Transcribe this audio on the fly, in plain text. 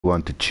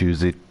want to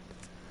choose it.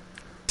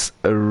 It's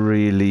a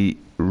really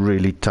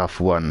tough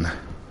one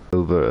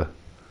over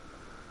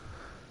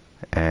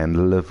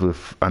and live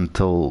with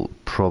until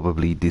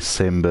probably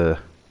December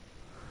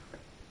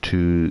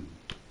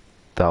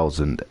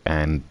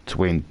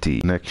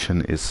 2020.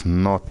 Connection is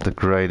not the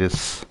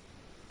greatest.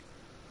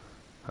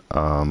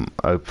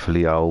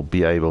 Hopefully I'll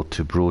be able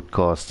to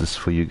broadcast this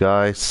for you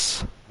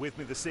guys. With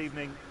me this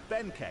evening,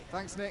 Ben Kay.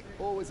 Thanks, Nick.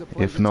 Always a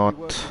pleasure If not,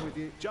 with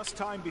you. Just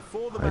time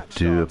before the I match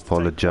do starts,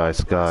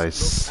 apologize,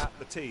 guys. Look at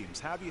the teams.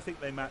 How do you think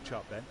they match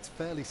up, Ben? It's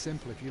fairly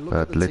simple. If you look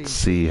But at the let's teams,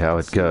 see how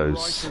it goes.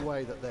 right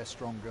away that they're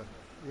stronger.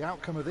 The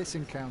outcome of this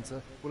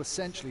encounter will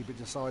essentially be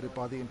decided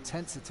by the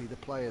intensity the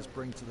players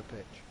bring to the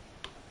pitch.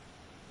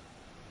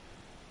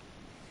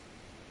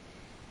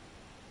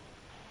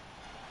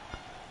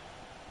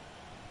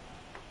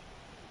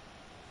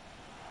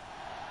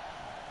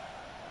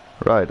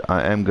 Right,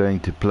 I am going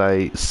to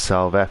play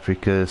South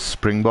Africa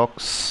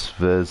Springboks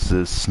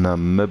versus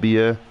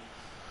Namibia.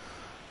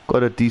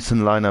 Got a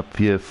decent lineup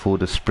here for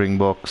the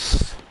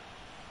Springboks.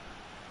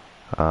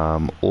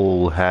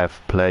 All have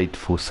played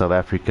for South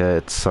Africa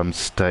at some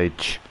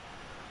stage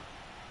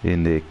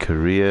in their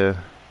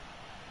career.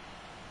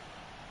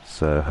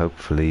 So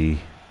hopefully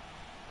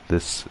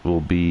this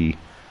will be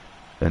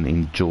an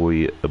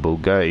enjoyable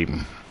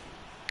game.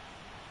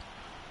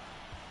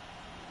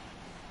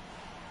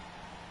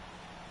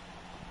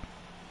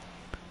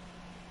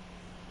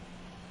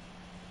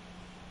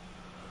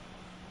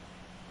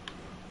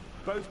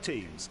 Both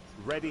teams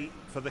ready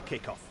for the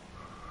kickoff.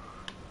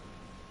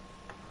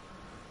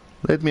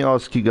 Let me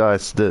ask you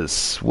guys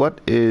this. What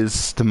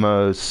is the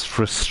most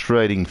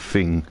frustrating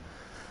thing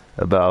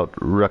about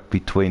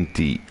Rugby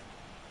 20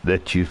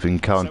 that you've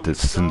encountered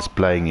since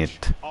playing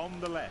it?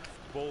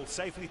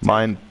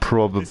 Mine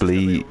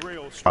probably,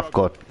 I've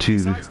got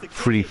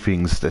 3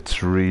 things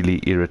that's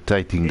really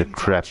irritating the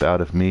crap out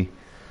of me.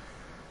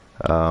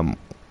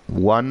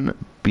 One,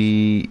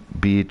 be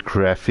it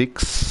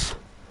graphics.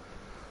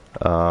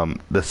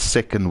 The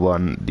second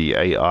one, the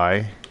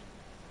AI.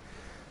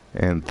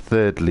 And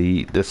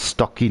thirdly, the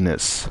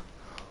stockiness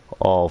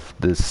of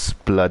this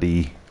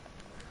bloody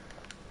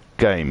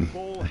game.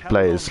 The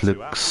players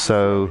look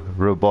so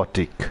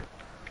robotic.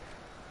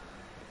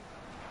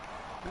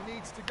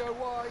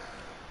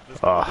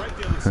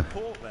 Let's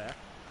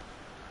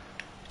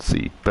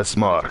see,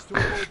 Bismarck.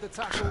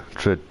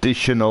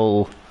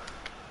 Traditional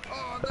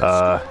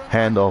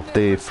handoff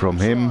there from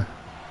him.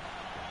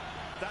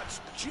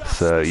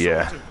 So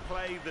yeah,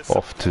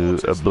 off to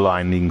a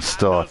blinding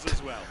start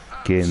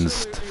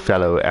against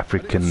fellow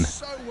African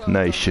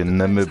nation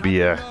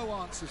Namibia.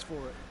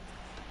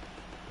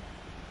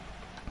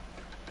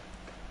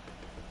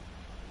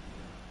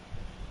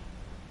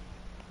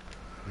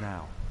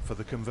 Now for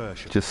the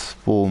conversion. Just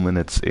 4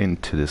 minutes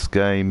into this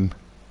game,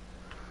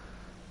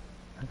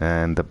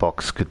 and the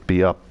Boks could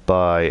be up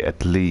by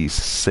at least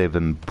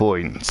 7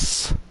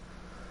 points.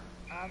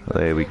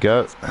 There we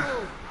go.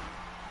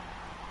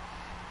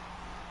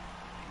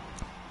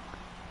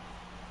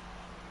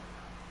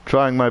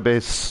 Trying my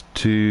best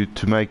to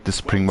make the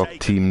Springbok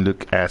team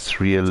look as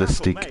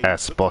realistic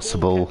as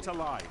possible.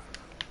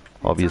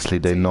 Obviously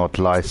they're not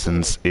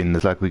licensed in.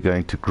 It's like we're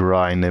going to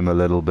grind them a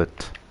little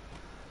bit.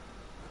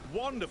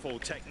 Wonderful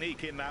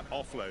technique in that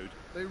offload.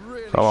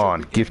 Come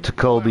on, give to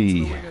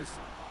Colby.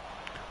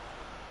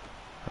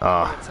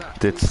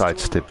 Did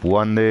sidestep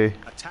one there.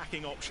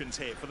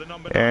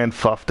 And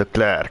Faf de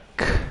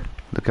Klerk.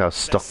 Look how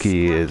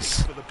stocky he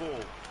is.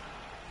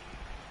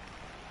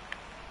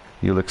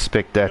 You'll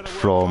expect that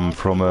from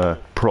a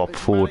prop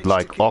forward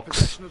like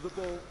Ox.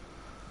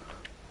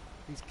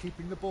 He's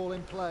keeping the ball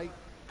in play.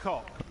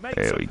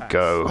 There we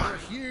go.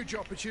 Huge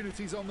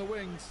opportunities on the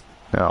wings.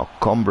 Now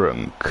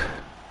Combrink.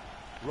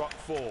 Rock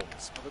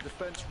forms. The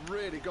defense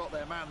really got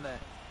their man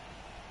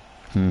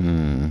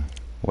there.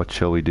 What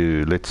shall we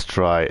do? Let's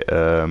try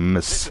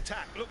miss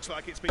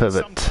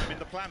pivot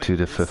to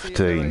the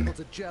 15.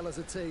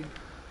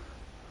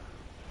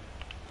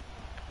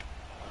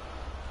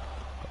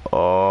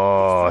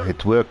 Oh,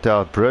 it worked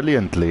out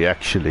brilliantly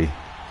actually.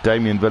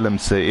 Damian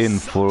Willemse in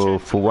for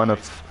one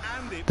of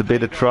the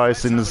better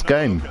tries in this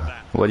game.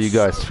 What do you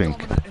guys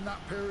think? In that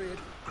period,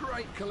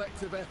 great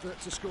collective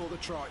effort to score the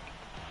try.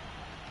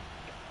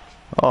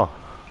 Oh,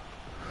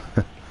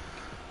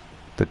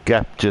 the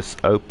gap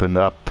just opened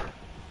up.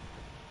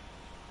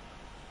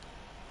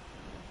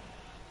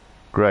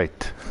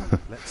 Great.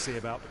 Let's see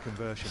about the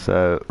conversion.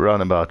 So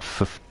around about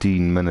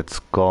 15 minutes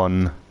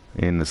gone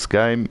in this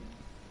game.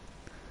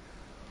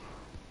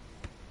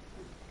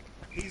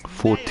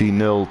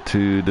 40-0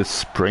 to the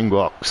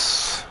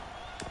Springboks.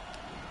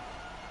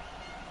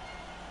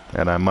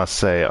 And I must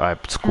say I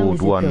scored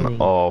one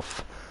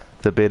of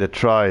the better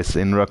tries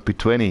in Rugby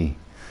 20.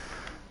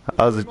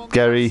 How's it,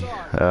 Gary?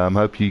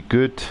 Hope you're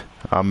good.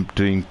 I'm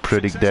doing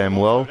pretty damn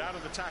well.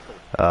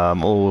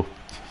 Or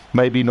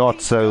maybe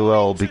not so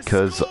well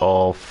because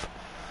of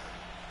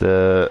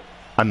the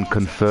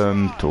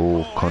unconfirmed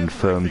or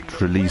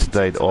confirmed release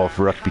date of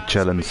Rugby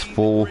Challenge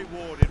 4.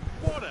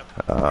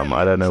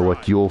 I don't know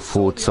what your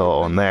thoughts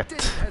are on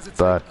that,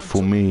 but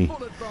for me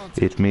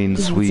it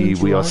means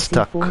we are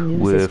stuck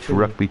with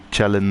Rugby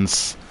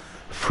Challenge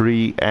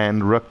 3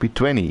 and Rugby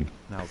 20.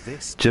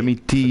 Jimmy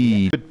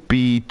T could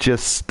be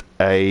just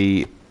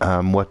a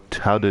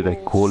how do they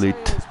call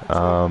it?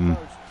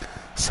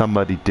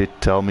 Somebody did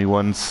tell me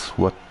once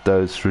what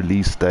those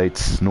release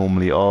dates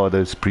normally are,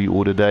 those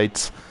pre-order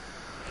dates.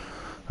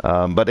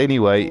 But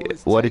anyway,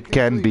 what it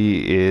can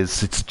be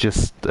is it's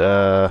just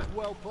a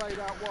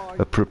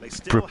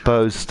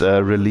proposed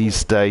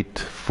release date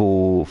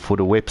for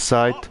the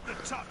website,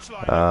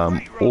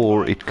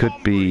 or it could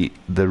be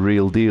the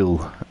real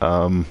deal.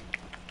 I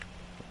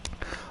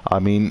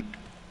mean,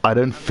 I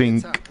don't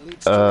think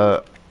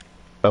a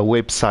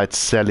website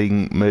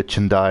selling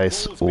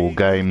merchandise or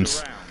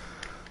games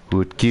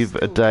would give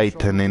a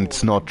date and then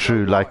it's not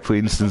true. Like for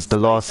instance, the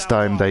last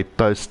time they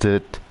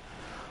posted,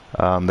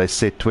 they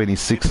said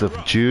 26th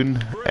of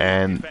June,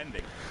 and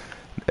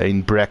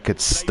in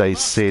brackets they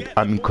said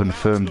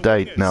unconfirmed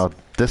date. Now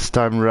this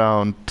time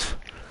round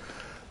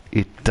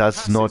it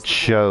does not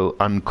show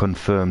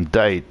unconfirmed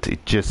date,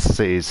 it just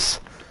says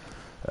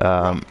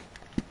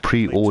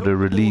pre-order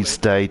release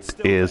date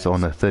is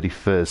on the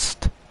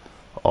 31st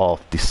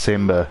of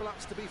December.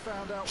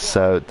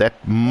 So that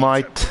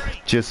might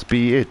just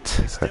be it.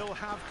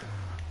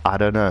 I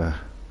don't know.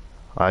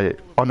 I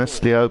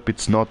honestly hope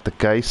it's not the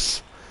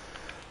case,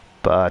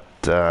 but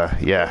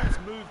yeah,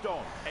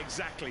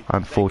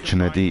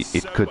 unfortunately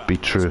it could be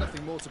true.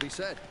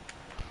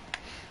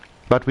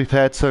 But we've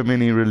had so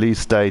many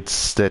release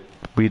dates that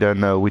we don't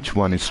know which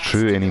one is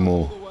true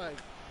anymore.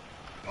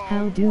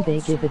 How do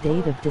they give a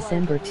date of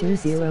December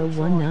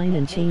 2019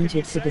 and change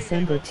it to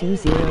December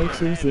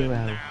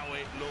 2020?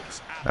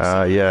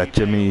 Yeah,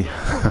 Jimmy,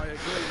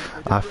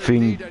 I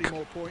think,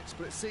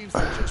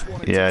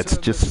 yeah, it's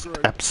just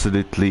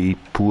absolutely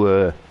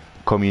poor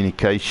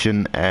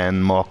communication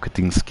and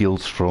marketing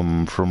skills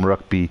from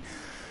Rugby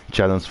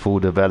Challenge 4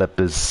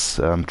 developers,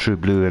 True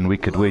Blue and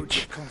Wicked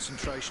Witch.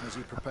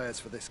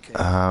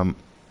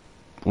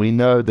 We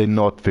know they're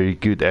not very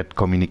good at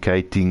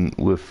communicating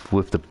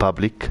with the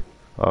public.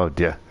 Oh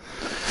dear.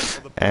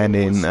 And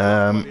then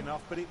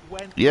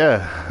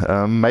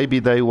yeah, maybe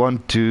they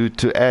want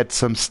to add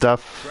some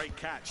stuff.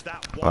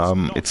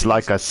 It's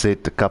like I said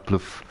a couple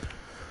of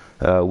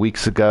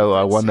weeks ago,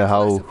 I wonder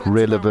how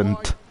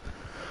relevant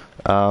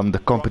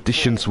the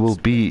competitions will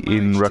be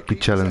in Rugby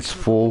Challenge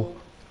 4,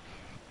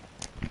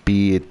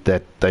 be it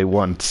that they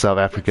want South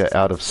Africa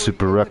out of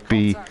Super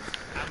Rugby,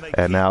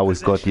 and now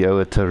we've got the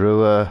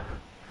Aotearoa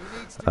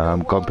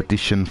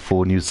competition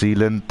for New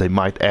Zealand. They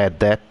might add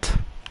that.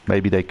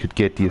 Maybe they could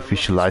get the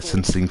official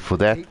licensing for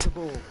that.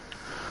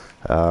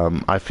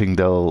 I think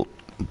they'll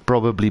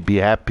probably be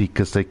happy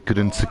because they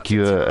couldn't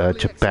secure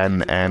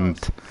Japan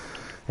and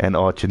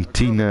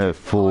Argentina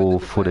for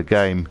the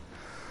game.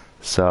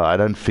 So I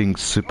don't think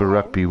Super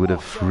Rugby would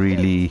have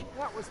really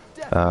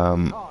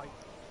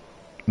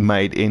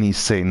made any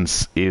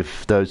sense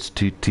if those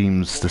two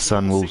teams, the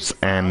Sunwolves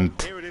and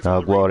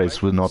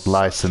Jaguares, were not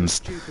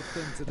licensed.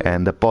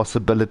 And the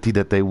possibility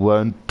that they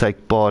won't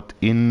take part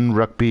in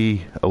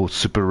Rugby or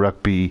Super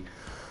Rugby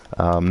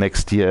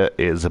next year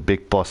is a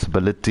big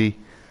possibility.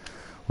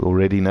 We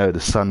already know the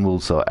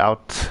Sunwolves are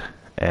out,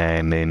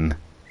 and then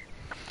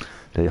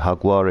the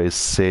Jaguares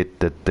said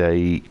that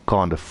they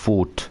can't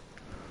afford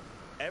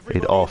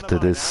it after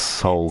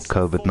this whole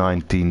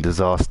COVID-19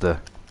 disaster.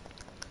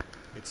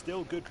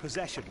 Still good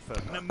possession for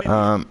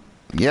Namibia.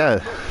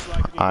 Yeah,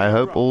 I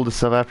hope all the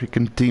South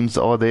African teams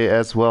are there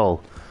as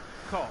well.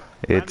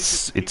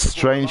 It's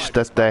strange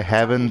that they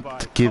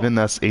haven't given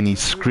us any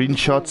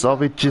screenshots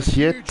of it just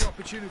yet.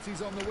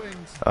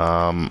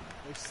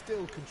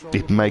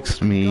 It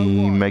makes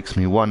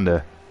me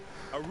wonder.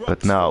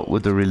 But now,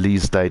 with the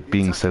release date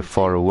being so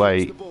far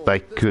away, they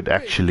could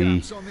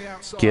actually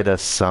get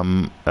us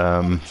some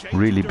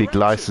really big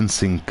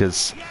licensing,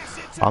 because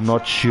I'm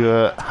not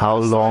sure how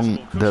long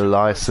the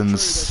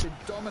license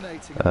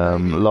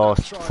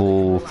lasts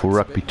for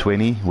Rugby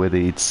 20, whether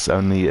it's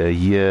only a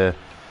year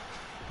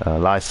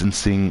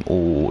licensing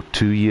or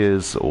 2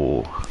 years,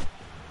 or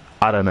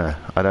I don't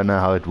know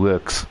how it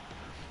works.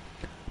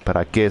 But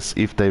I guess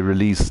if they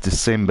release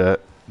December,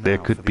 there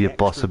could be a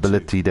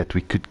possibility that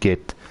we could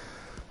get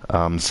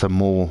some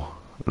more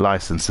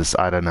licenses.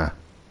 I don't know.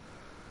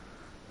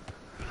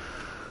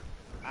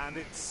 And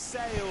it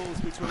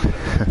sails between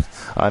the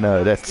I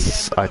know,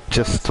 I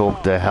just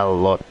talked a hell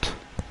lot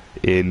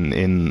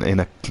in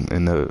a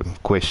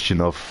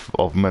question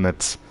of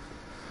minutes,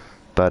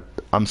 but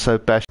I'm so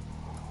passionate.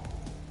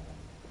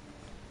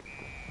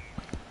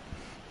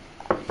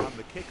 And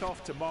the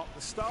kick-off to mark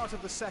the start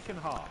of the second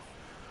half.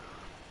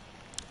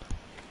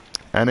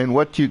 And then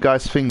what do you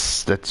guys think?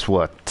 That's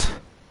what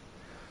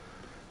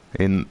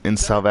in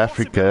South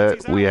Africa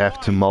we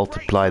have to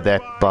multiply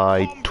that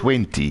by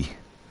 20.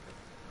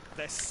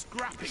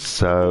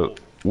 So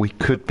we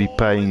could be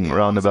paying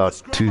around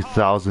about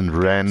 2,000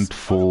 rand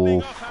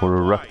for a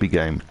rugby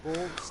game,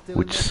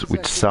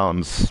 which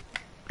sounds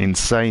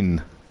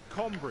insane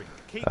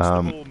Keeps the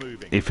ball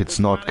moving. if it's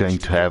not going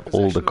to have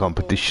all the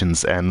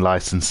competitions and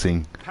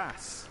licensing.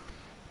 Pass.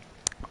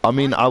 I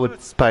mean, I would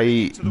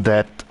pay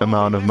that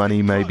amount of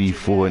money maybe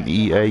for an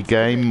EA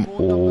game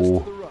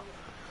or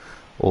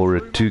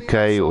a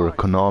 2K or a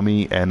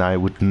Konami, and I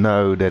would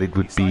know that it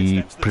would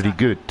be pretty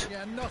good.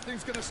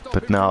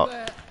 But now,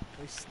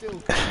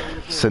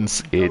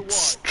 since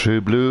it's True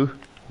Blue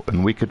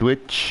and Wicked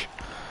Witch,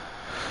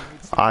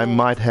 I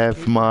might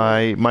have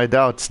my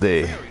doubts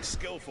there. Very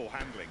skillful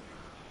handling.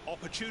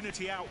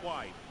 Opportunity out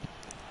wide.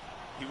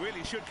 He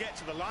really should get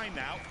to the line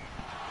now.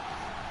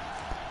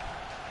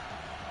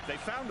 They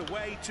found a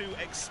way to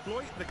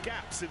exploit the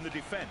gaps in the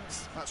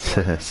defence.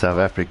 South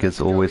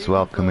Africa's always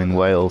welcome in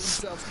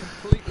Wales.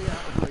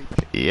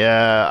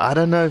 Yeah, I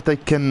don't know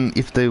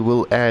if they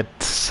will add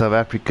South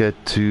Africa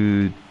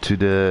to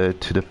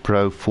the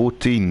Pro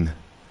 14,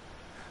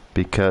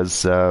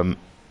 because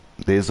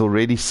there's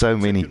already so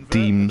many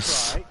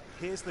teams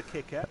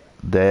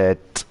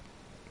that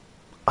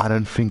I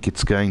don't think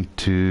it's going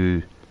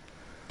to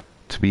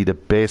be the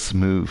best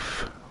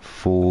move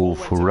for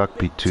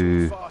rugby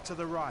to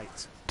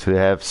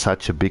have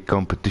such a big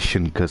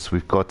competition, because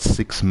we've got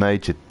 6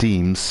 major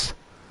teams.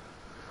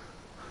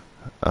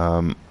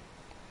 Well,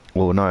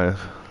 no,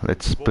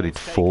 let's put it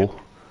 4.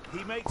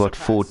 Got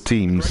 4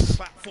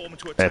 teams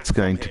that's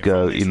going to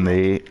go in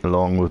there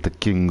along with the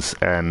Kings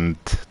and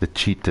the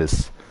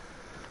Cheetahs.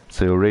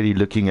 So you're already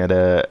looking at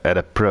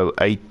a Pro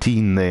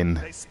 18 then.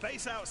 They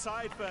space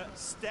outside for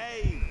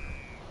stay.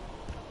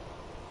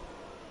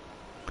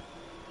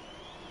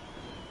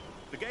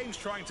 The game's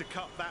trying to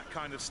cut that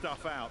kind of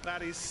stuff out.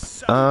 That is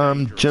so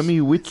dangerous.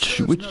 Jimmy,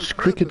 which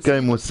cricket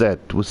game was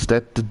that? Was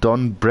that the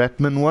Don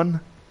Bradman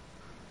one?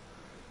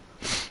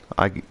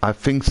 I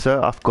think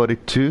so. I've got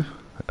it too.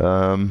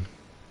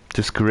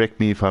 Just correct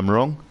me if I'm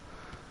wrong.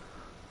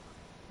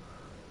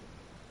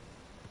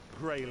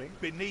 Grayling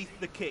beneath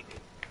the kick.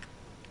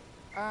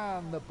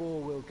 And the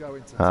ball will go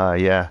into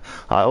Yeah.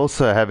 I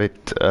also have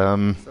it.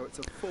 so it's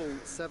a full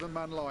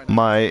 7-man line.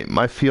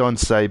 My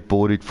fiance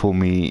bought it for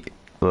me,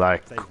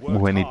 like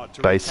when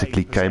it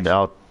basically came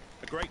out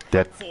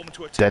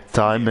that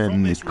time,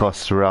 and it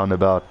cost around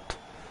about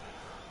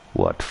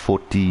what,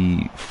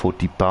 40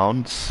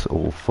 pounds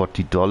or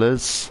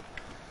 $40.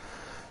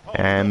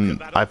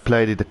 And I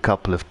played it a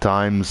couple of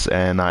times,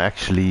 and I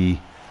actually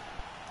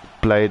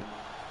played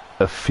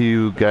a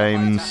few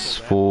games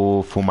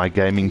for my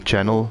gaming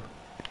channel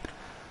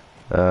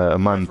a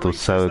month or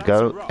so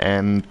ago,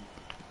 and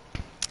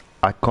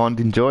I can't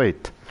enjoy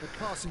it.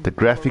 The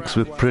graphics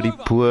were pretty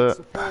poor,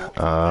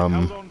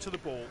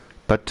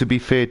 but to be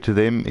fair to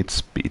them,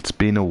 it's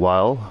been a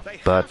while.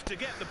 But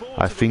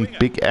I think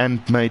Big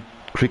Ant made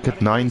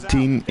Cricket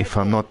 19, if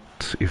I'm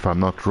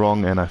not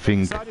wrong, and I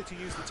think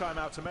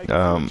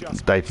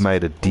they've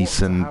made a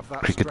decent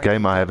cricket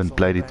game. I haven't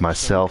played it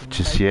myself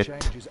just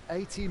yet,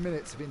 18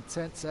 minutes of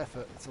intense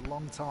effort. It's a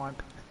long time.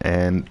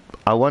 and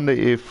I wonder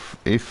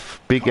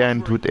if Big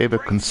Ant would ever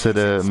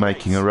consider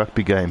making a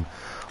rugby game.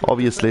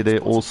 Obviously, they're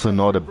also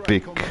not a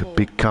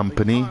big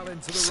company,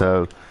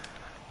 so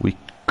we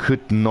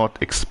could not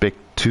expect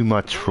too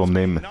much from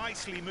them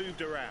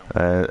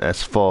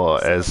as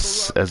far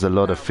as a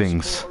lot of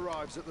things.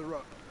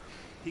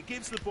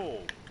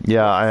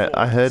 Yeah,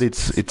 I heard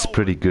it's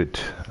pretty good.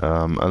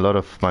 A lot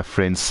of my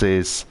friends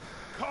says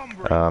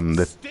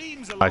that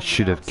I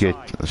should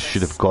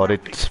have got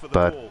it,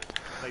 but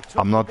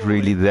I'm not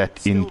really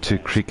that into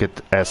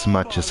cricket as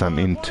much as I'm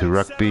into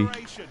rugby.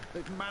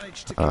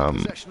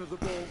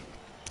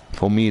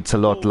 For me, it's a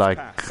lot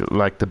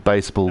like the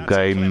baseball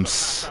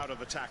games.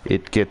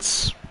 It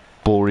gets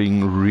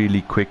boring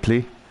really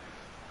quickly.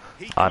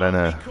 I don't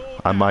know.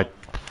 I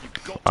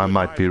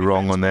might be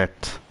wrong on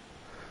that,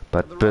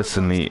 but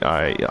personally,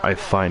 I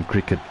find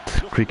cricket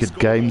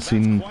games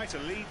in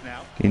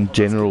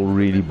general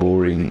really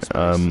boring.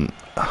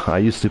 I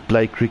used to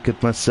play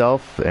cricket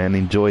myself and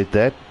enjoyed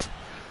that,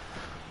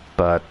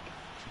 but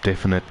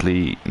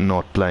definitely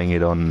not playing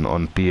it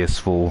on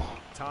PS4.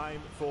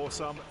 Time for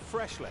some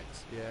fresh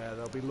legs. Yeah,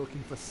 they'll be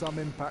looking for some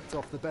impact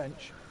off the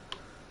bench.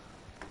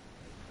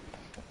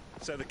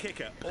 So the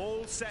kicker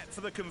all set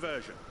for the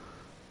conversion.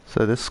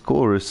 So the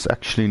score is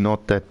actually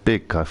not that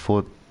big. I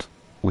thought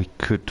we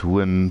could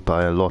win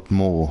by a lot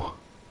more.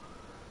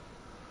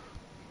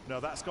 No,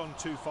 that's gone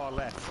too far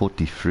left.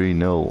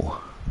 43-0.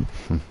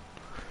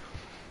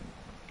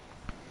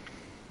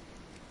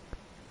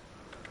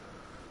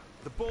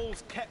 The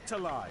ball's kept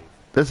alive.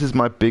 This is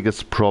my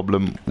biggest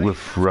problem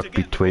with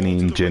Rugby 20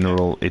 in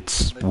general.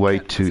 It's way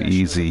too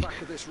easy.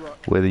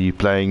 Whether you're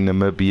playing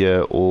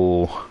Namibia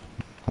or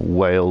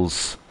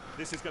Wales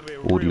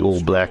or the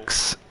All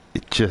Blacks,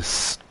 it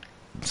just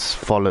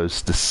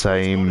follows the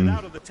same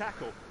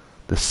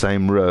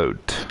road.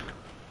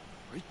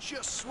 He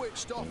just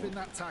switched off in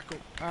that tackle,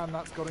 and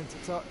that's got into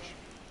touch.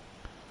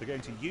 They're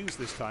going to use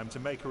this time to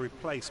make a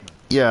replacement.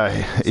 Yeah,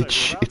 it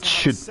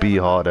should be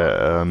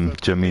harder,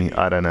 Jimmy.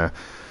 I don't know.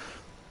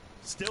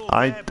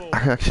 I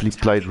actually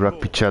played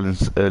Rugby Challenge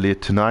earlier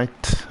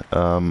tonight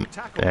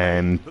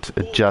and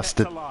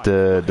adjusted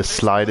the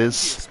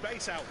sliders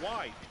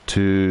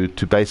to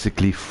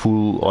basically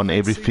fool on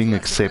everything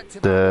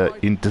except the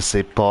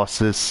intercept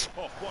passes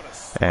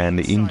and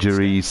the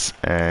injuries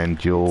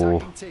and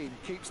your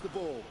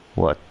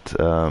what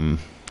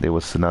there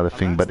was another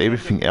thing, but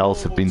everything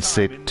else had been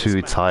set to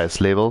its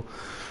highest level,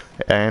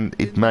 and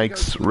it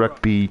makes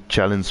Rugby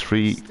Challenge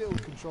 3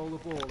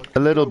 a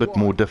little bit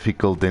more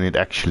difficult than it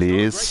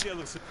actually is.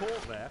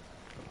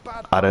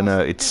 I don't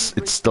know, it's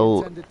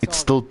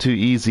still too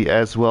easy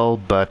as well,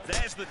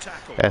 but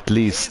at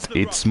least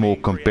it's more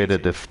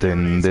competitive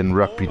than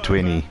Rugby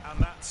 20.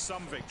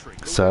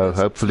 So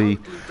hopefully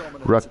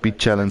Rugby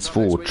Challenge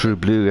 4, True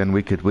Blue and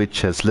Wicked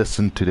Witch has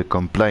listened to the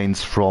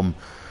complaints from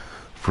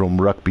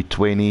Rugby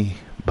 20,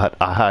 but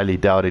I highly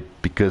doubt it,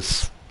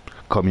 because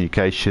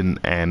communication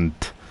and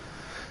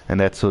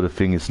that sort of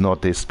thing is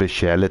not their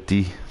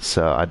speciality,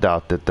 so I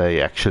doubt that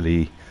they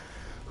actually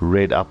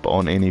read up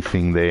on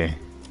anything there.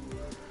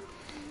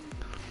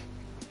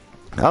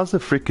 How's the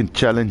freaking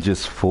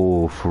challenges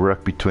for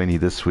Rugby 20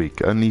 this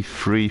week? Only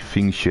 3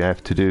 things you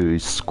have to do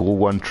is score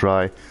 1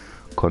 try,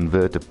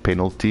 convert a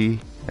penalty,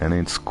 and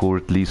then score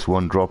at least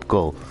 1 drop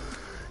goal.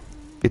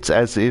 It's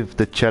as if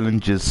the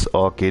challenges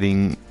are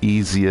getting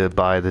easier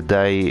by the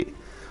day,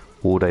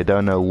 or they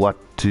don't know what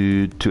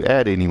to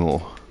add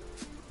anymore.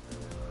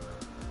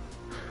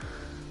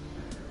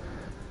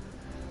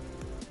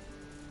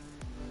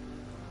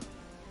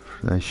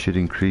 They should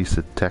increase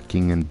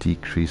attacking and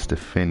decrease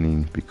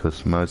defending,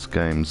 because most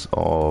games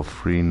are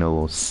 3-0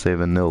 or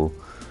 7-0.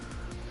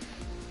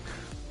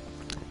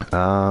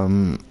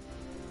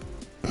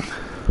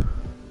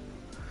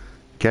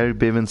 Gary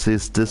Bevan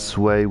says, this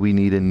way we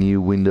need a new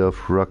window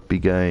of rugby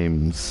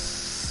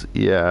games.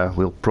 Yeah,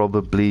 we'll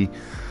probably...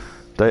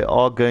 They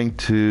are going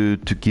to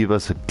give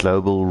us a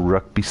global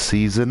rugby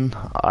season.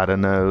 I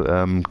don't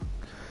know,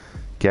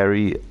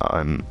 Gary,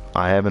 I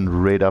haven't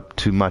read up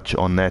too much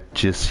on that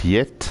just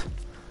yet,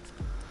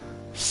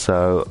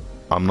 so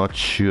I'm not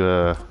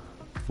sure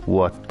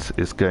what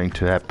is going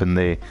to happen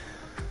there,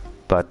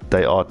 but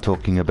they are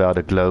talking about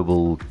a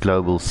global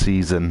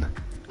season.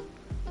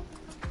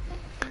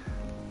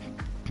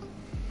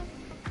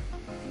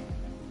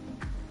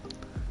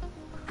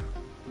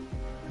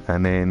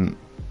 And then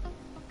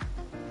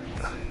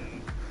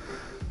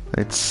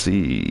let's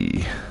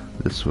see.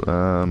 This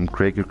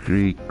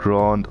Gregory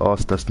Grant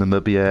asked, does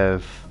Namibia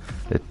have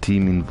a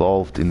team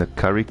involved in the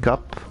Curry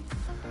Cup?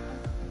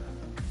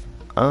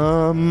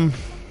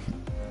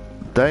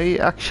 They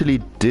actually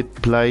did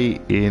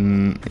play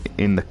in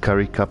the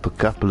Curry Cup a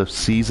couple of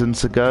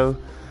seasons ago,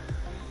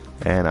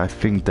 and I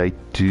think they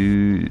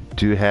do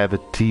have a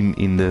team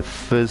in the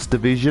first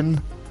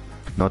division,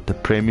 not the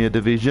Premier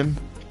Division,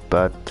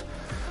 but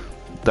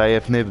they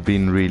have never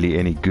been really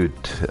any good,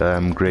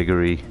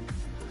 Gregory.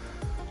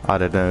 I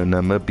don't know,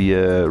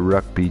 Namibia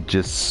rugby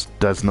just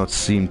does not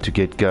seem to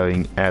get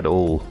going at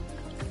all.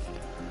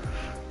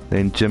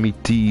 Then Jimmy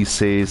T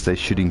says they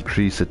should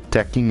increase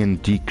attacking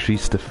and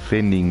decrease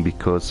defending,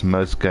 because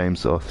most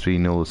games are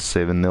 3-0 or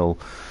 7-0.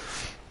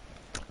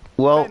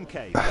 Well,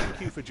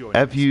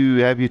 have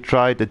you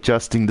tried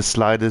adjusting the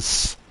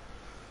sliders,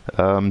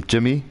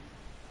 Jimmy?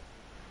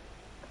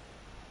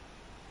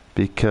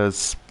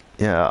 Because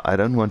yeah, I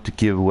don't want to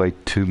give away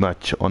too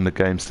much on the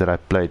games that I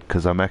played,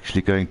 because I'm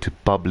actually going to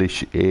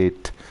publish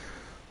it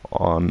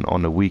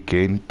on a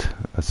weekend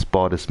as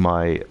part as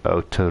my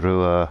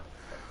Aotearoa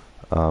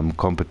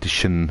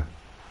competition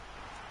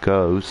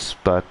goes.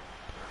 But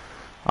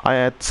I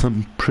had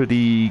some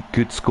pretty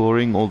good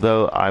scoring,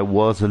 although I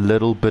was a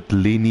little bit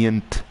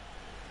lenient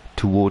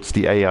towards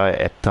the AI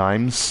at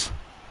times,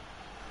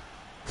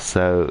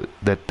 so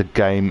that the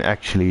game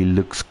actually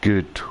looks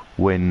good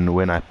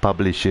when I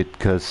publish it,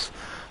 because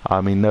I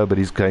mean,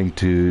 nobody's going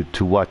to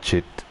watch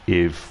it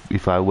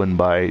if I win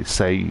by,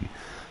 say,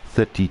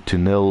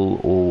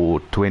 30-0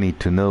 or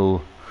 20-0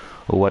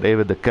 or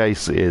whatever the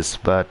case is.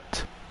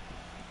 But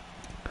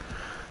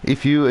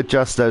if you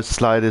adjust those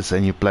sliders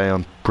and you play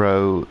on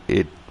Pro,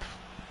 it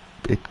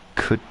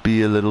could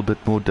be a little bit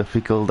more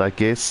difficult, I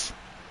guess.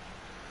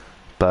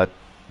 But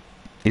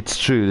it's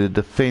true, the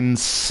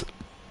defense,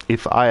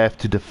 if I have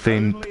to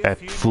defend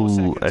at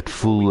full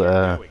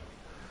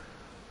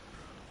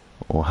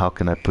or how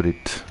can I put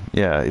it?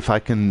 Yeah, if I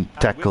can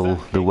tackle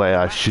the way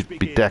I should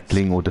be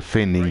tackling or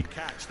defending,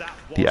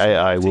 the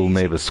AI will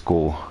never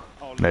score.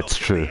 That's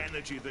true.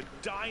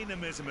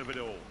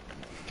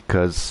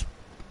 Because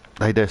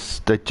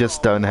they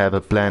just don't have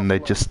a plan. They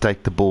just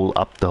take the ball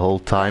up the whole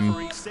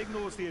time.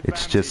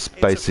 It's just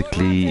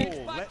basically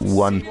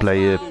one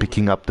player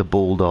picking up the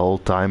ball the whole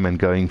time and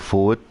going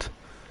forward,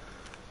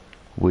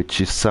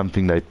 which is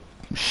something they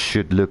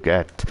should look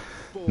at.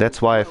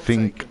 That's why I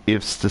think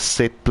if the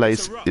set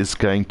place is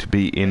going to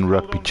be in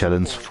Rugby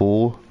Challenge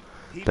 4,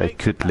 they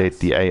could let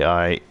the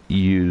AI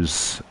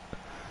use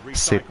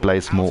set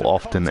place more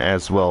often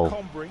as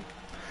well.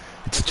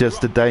 It's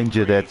just a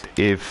danger that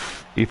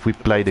if we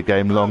play the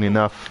game long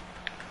enough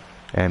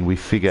and we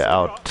figure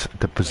out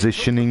the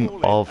positioning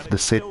of the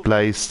set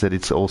place, that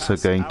it's also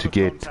going to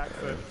get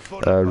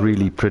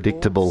really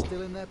predictable.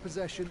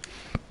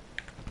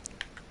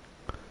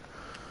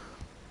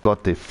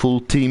 got their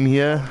full team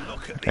here,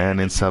 Look at the and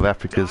in South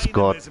Africa's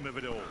got dynamism of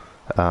it all.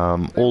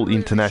 all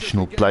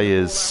international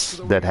players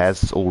that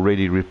has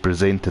already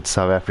represented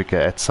South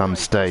Africa at some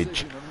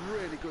stage.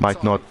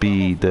 Might not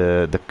be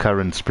the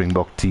current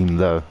Springbok team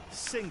though.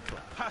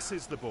 Sinclair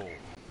passes the ball,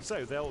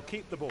 so they'll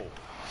keep the ball.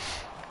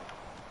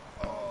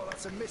 Oh,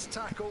 that's a missed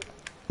tackle.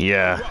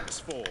 Yeah.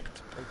 Rucks formed.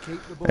 They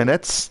keep the ball. And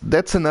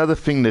that's another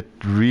thing that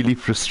really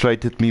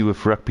frustrated me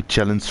with Rugby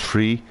Challenge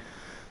 3,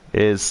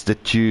 is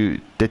that you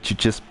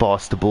just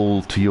pass the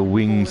ball to your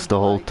wings the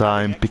whole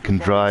time, pick and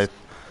drive.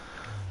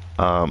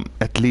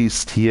 At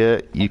least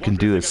here you can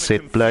do a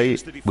set play,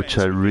 which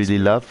I really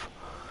love.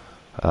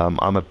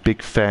 I'm a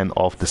big fan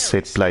of the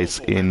set plays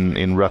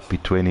in Rugby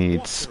 20.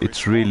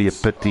 It's really a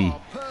pity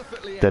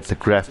that the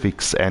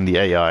graphics and the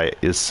AI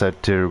is so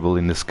terrible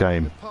in this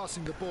game.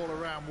 Passing the ball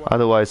around well.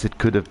 Otherwise it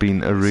could have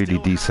been a really Still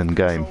have decent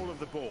game. control of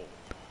the ball.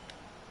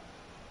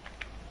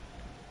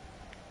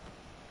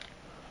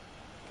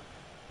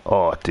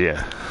 Oh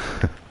dear.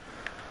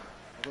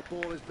 The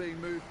ball is being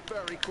moved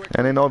very quickly.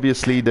 And then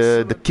obviously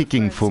the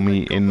kicking for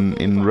me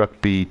in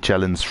Rugby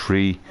Challenge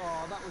 3,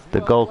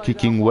 the goal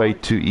kicking way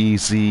too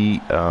easy,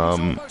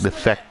 the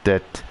fact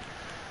that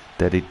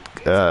it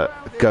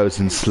goes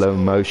in slow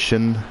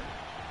motion,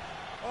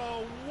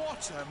 Oh,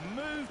 what a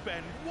move,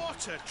 Ben.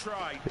 What a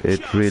try.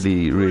 it Just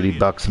really brilliant.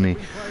 bugs me.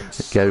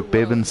 Gary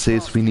Bevan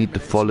says we need the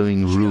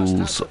following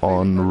rules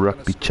on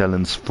Rugby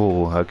Challenge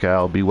 4. Okay,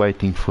 I'll be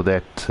waiting for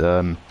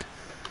that,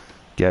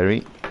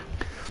 Gary.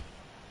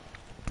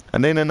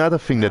 And then another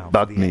thing that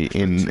bugged me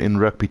in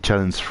Rugby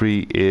Challenge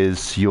 3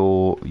 is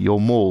your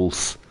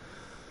mauls.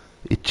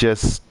 It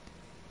just,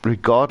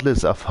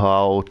 regardless of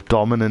how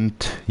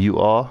dominant you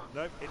are,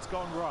 No, it's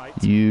gone right.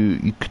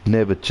 you could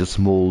never just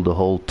maul the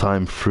whole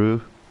time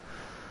through.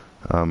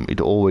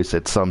 It always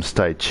at some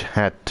stage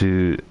had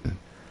to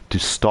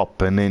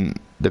stop, and then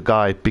the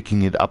guy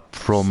picking it up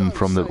from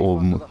the,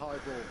 or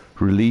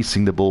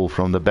releasing the ball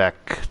from the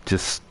back,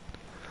 just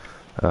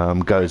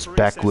goes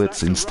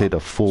backwards instead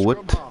of forward.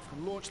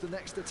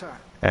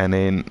 And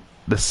then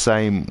the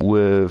same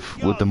with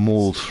the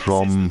mauls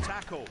from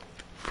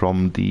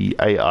the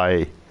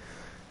AI.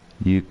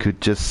 You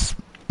could just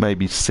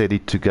maybe set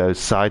it to go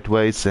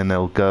sideways and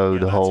they'll go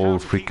the whole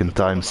freaking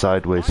time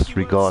sideways,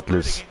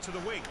 regardless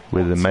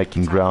whether they're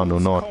making ground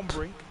or not.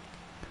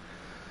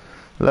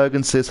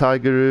 Logan says, hi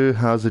Guru,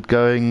 how's it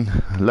going?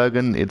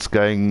 Logan, it's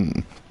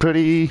going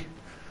pretty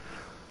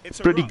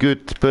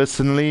good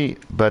personally,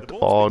 but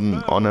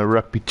on a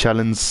Rugby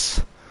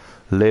Challenge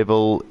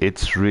level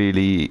it's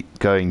really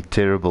going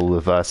terrible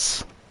with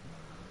us.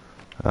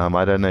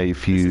 I don't know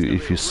if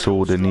you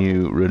saw the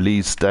new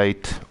release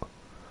date.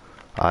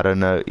 I don't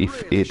know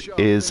if it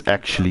is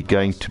actually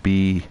going to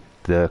be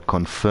the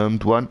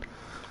confirmed one,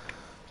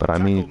 but I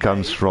mean it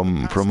comes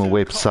from a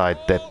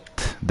website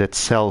that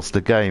sells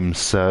the game,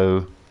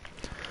 so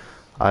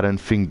I don't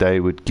think they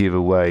would give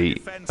away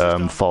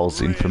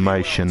false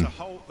information.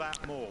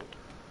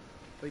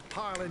 They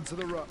pile into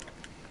the ruck.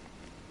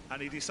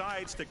 And he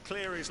decides to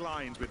clear his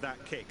lines with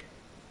that kick.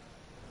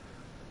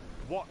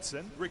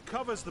 Watson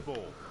recovers the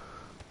ball.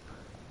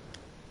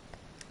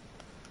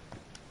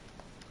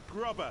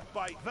 Grubber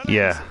by Valenza.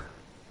 Yeah.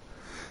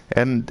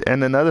 And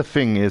another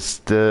thing is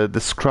the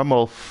scrum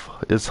half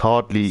is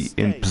hardly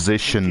in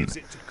position Gives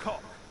it to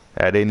Kopp.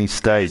 at any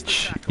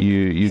stage.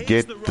 You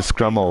get the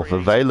scrum half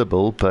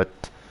available,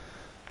 but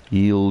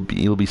he'll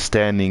be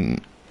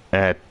standing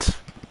at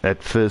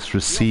first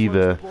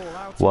receiver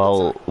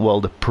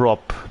while the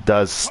prop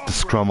does the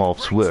scrum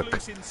half's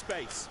work.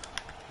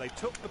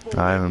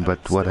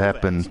 But what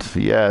happened?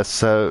 Yeah,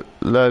 so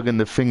Logan,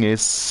 the thing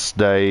is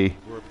they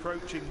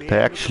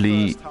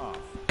actually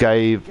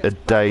gave a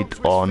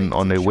date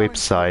on their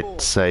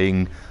website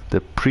saying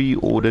the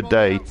pre-order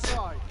date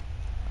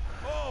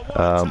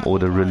or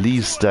the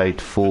release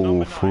date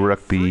for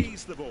Rugby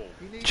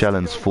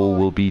Challenge 4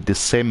 will be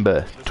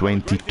December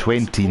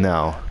 2020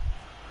 now.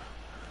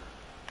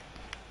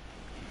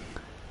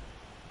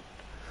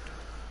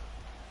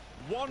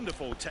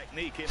 Wonderful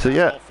technique in So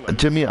yeah, that offload.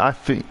 Jimmy,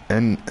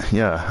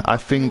 I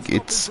think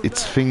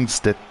it's things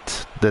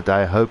that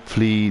I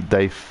hopefully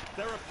they've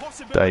There are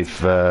possibilities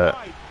they've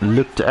outside.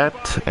 looked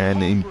at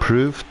and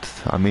improved.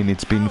 I mean,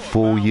 it's been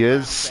 4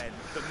 years.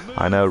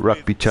 I know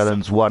Rugby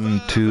Challenge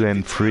 1, 2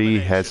 and 3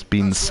 has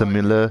been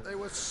similar. They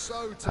were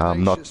so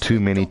tenacious. Not too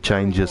many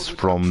changes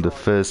from the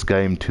first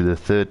game to the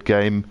third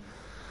game.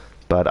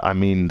 But I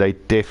mean, they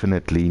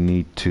definitely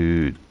need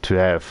to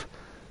have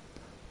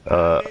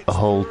a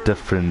whole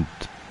different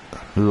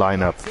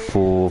lineup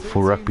for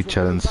Rugby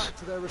Challenge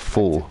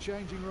 4.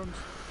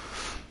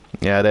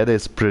 Yeah, that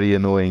is pretty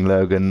annoying,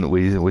 Logan.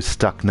 We're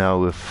stuck now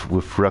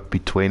with Rugby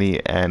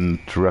 20 and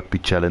Rugby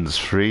Challenge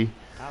 3.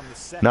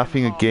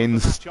 Nothing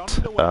against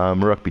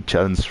Rugby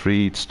Challenge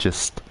 3, it's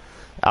just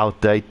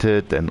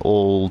outdated and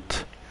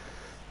old,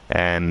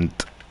 and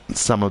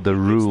some of the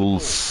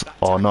rules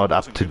are not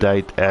up to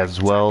date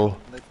as well.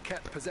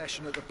 kept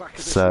possession at the back of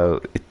this So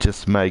line. it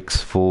just makes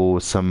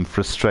for some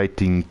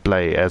frustrating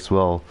play as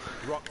well.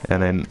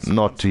 And then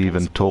not to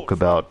even talk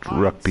about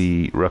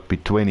Rugby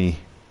 20.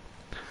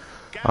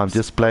 I'm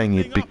just playing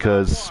it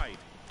because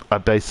I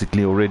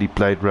basically already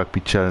played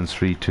Rugby Challenge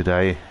 3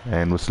 today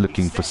and was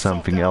looking for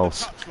something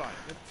else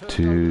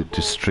to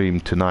stream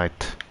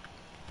tonight.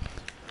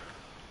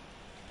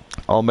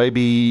 I'll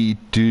maybe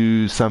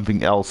do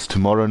something else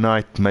tomorrow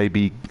night,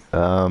 maybe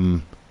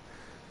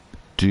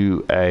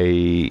do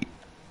a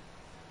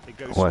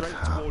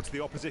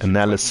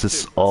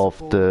analysis of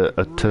the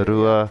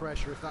Aotearoa.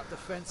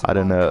 I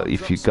don't know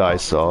if you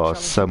guys are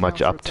so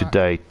much up to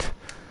date,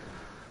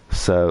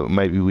 so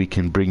maybe we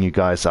can bring you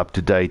guys up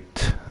to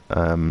date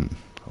on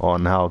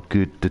how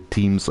good the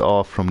teams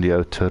are from the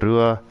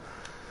Aotearoa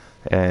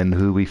and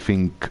who we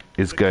think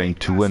is going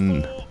to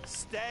win.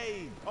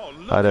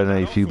 I don't know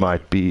if you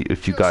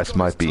guys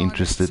might be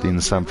interested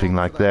in something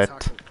like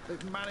that.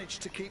 They've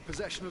managed to keep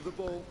possession of the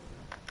ball.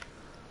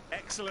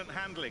 Excellent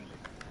handling.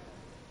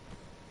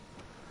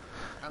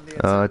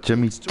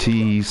 Jimmy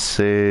T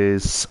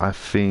says, I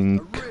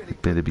think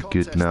it better be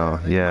good now.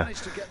 Yeah.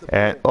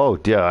 And oh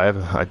dear,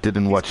 I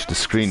didn't watch the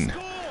screen.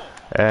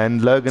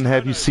 And Logan,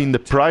 have you seen the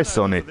price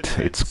on it?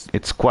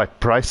 It's quite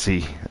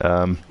pricey.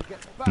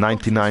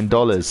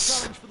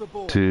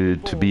 $99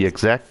 to be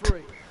exact.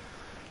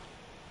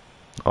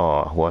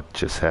 Oh, what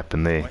just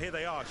happened there?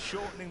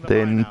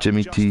 Then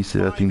Jimmy T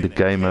said, I think the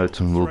game mode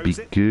will be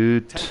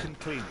good.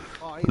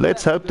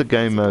 Let's hope the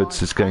game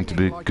modes is going to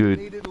be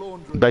good.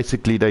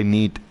 Basically, they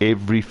need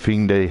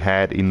everything they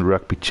had in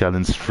Rugby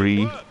Challenge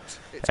 3,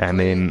 and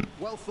then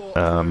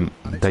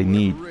they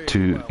need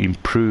to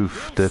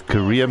improve the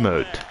career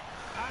mode.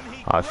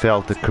 I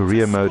felt the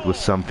career mode was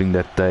something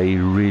that they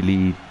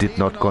really did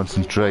not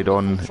concentrate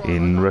on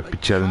in Rugby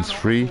Challenge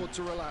 3.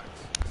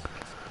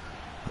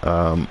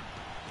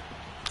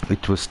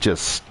 It was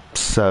just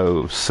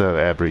so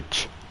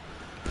average.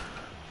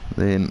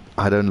 Then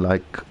I don't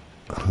like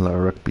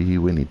Rugby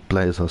when it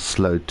players are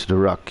slow to the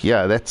ruck.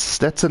 Yeah,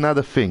 that's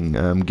another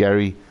thing,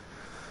 Gary.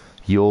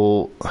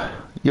 Your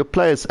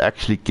players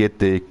actually get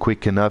there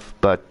quick enough,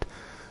 but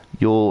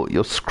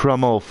your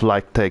scrum half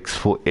like takes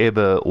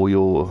forever, or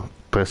your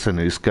person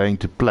who's going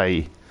to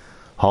play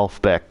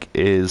halfback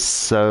is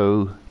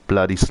so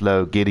bloody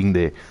slow getting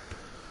there.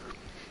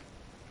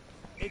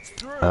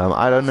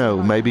 I don't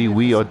know, maybe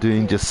we are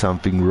doing just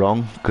something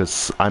wrong,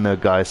 because I know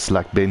guys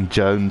like Ben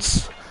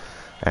Jones,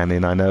 and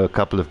then I know a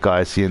couple of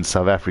guys here in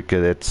South Africa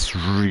that's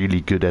really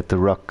good at the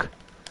ruck.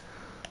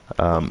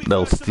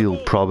 They'll steal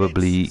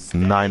probably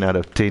 9 out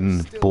of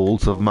 10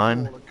 balls of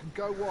mine,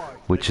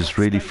 which is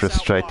really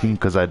frustrating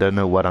because I don't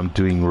know what I'm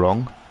doing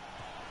wrong.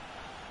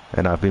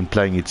 And I've been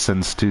playing it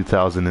since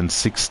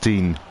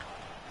 2016.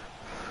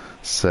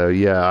 So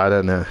yeah, I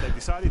don't know.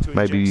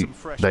 Maybe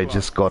they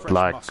just got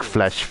like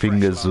flash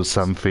fingers or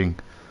something.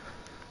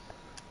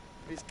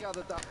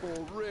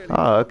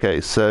 Oh, okay.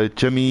 So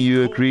Jimmy,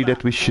 you agree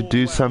that we should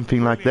do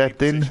something like that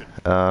then?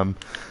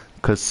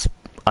 Because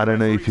I don't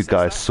know if you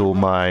guys saw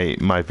my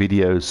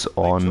videos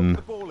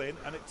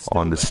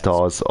on the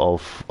stars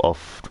of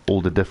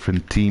all the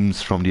different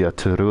teams from the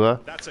Aotearoa,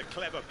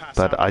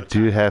 but I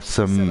do have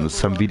some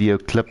video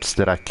clips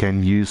that I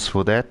can use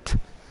for that.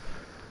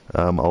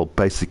 I'll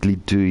basically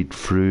do it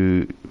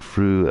through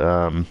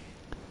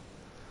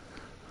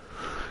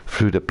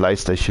the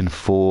PlayStation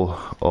 4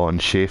 on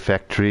Share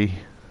Factory,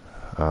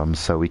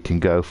 so we can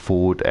go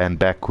forward and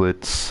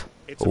backwards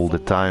all the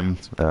time,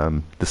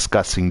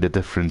 discussing the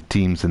different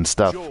teams and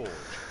stuff.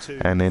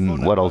 And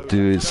then what I'll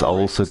do is I'll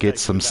also get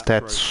some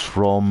stats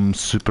from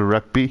Super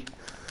Rugby,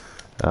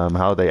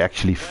 how they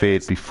actually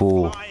fared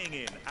before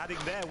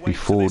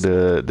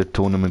the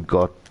tournament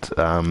got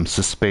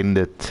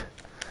suspended,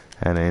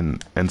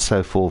 and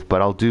so forth.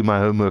 But I'll do my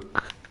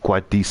homework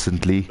quite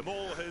decently,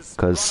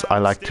 because I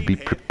like to be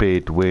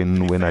prepared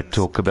when I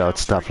talk about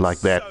stuff like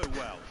that.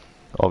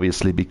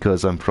 Obviously,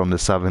 because I'm from the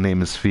Southern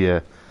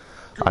Hemisphere,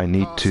 I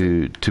need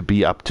to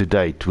be up to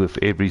date with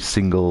every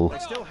single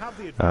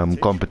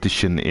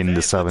competition in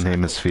the Southern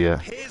Hemisphere.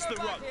 Here's the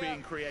ruck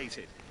being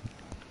created.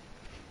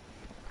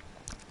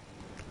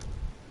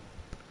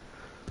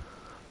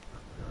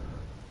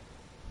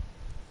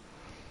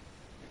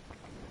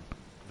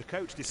 The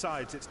coach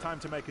decides it's time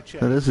to make a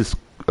change. Now, this is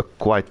a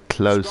quite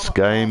close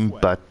game,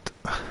 but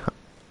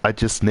I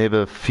just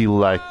never feel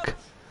like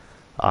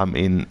I'm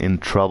in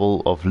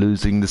trouble of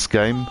losing this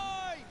game.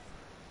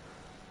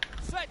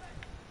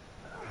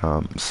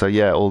 So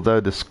yeah, although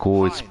the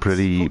score is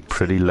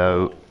pretty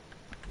low,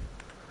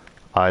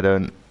 I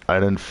don't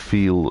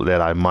feel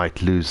that I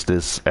might lose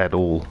this at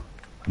all.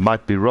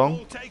 Might be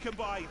wrong.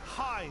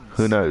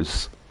 Who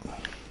knows?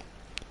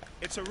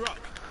 It's a ruck.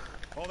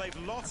 Or they've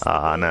lost.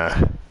 Ah, no.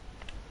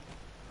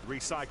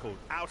 Recycled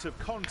out of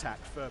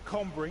contact for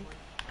Combrink.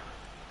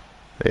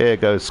 There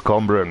goes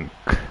Combrink.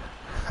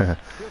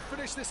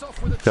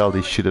 Felt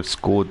he should have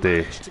scored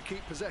there.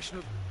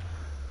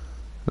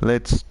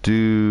 Let's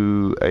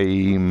do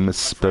a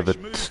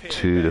mispivot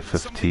to the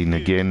 15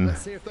 again.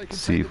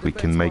 See if we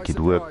can make it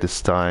work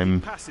this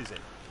time.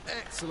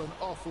 Excellent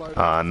offload.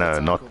 Ah, no,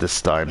 not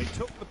this time. They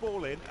took the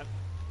ball in and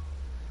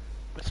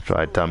Let's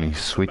try dummy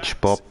switch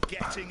pop.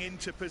 getting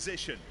into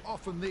position.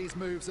 Often these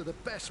moves are the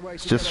best way to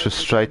It's just get over the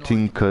frustrating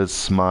line.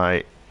 because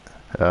my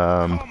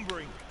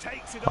Combrink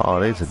takes it on oh,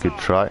 the there's a good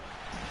outside. try.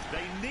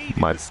 They needed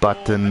My the score,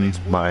 button, and it's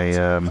my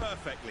worked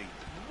perfectly.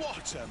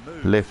 What a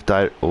move. left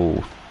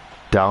or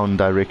down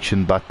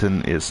direction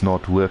button is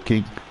not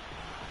working,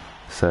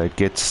 so it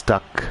gets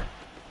stuck,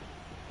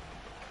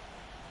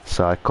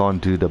 so I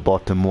can't do the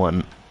bottom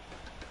one.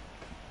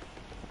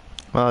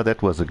 Oh,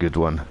 that was a good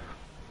one.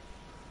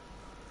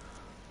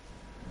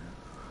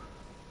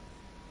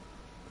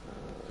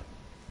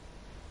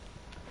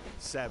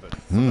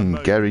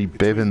 Gary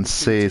Bevan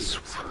says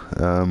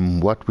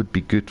what would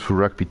be good for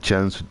Rugby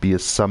Challenge would be a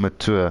summer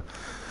tour.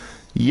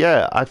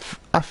 Yeah, I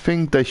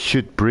think they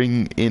should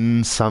bring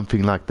in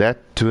something like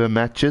that, tour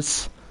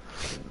matches,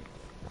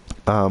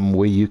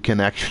 where you can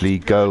actually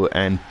go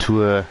and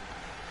tour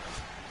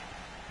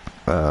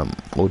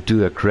or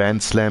do a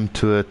Grand Slam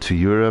tour to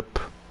Europe,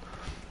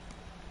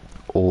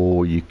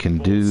 or you can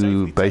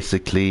do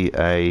basically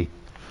a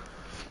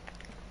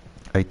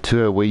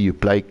tour where you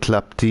play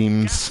club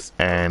teams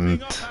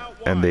and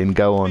then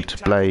go on to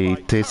play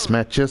test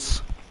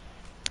matches.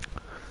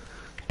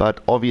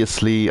 But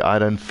obviously I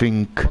don't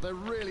think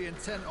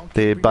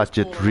their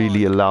budget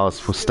really allows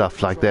for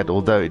stuff like that,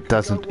 although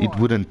it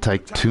wouldn't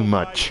take too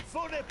much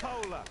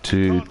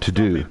to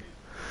do.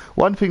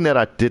 One thing that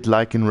I did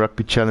like in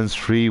Rugby Challenge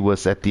 3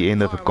 was at the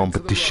end of a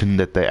competition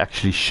that they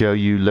actually show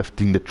you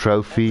lifting the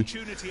trophy.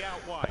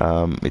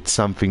 It's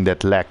something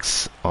that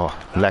lacks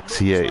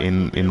here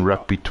in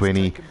Rugby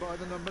 20,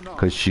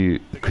 because you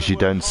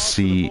don't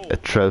see a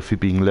trophy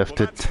being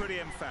lifted.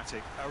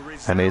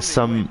 And there's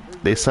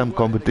some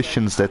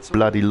competitions that's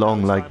bloody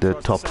long, like the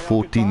top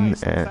 14.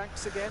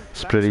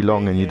 It's pretty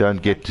long, and you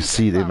don't get to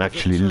see them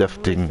actually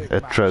lifting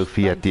a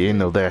trophy at the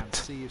end of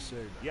that.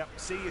 Yep,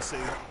 see you soon.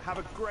 Have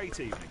a great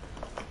evening.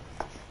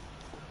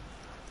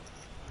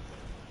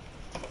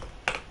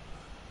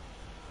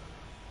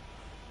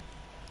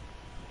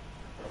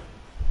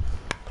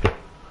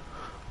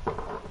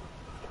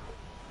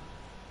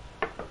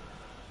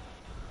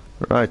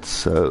 Right,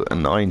 so a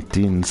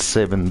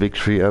 19-7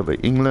 victory over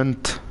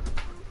England.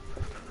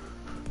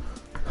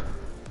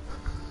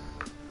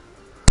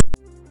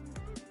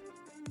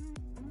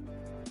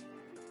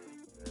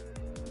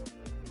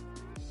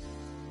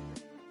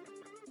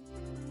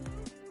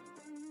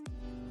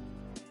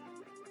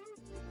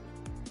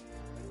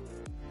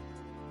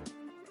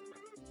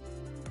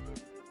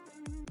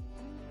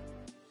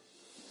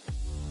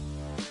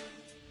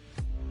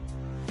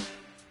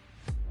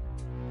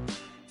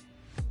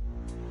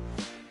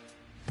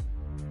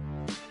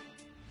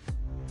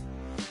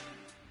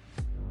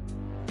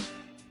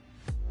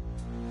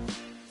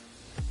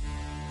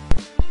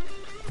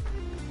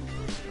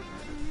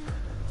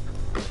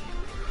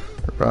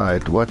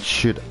 Right, what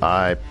should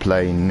I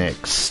play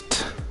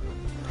next?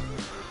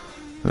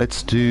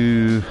 Let's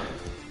do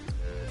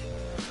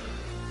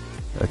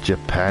a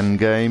Japan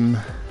game.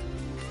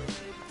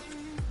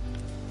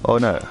 Oh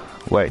no,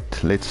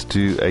 wait, let's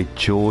do a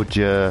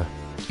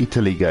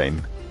Georgia-Italy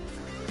game.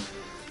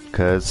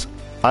 Because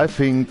I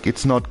think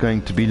it's not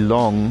going to be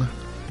long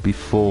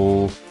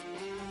before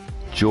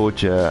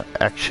Georgia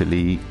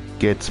actually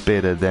gets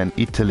better than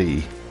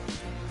Italy.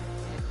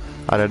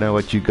 I don't know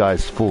what you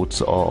guys'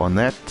 thoughts are on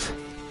that.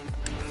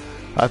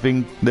 I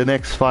think the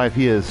next 5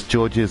 years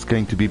Georgia is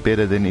going to be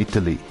better than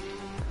Italy.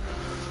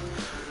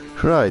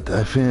 Right,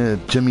 I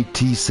think Jimmy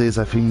T says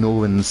I think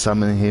Northern and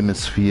Southern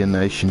Hemisphere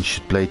nations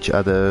should play each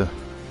other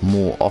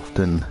more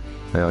often.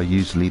 They are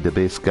usually the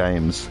best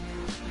games.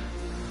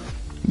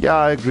 Yeah,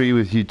 I agree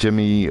with you,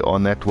 Jimmy,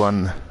 on that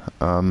one.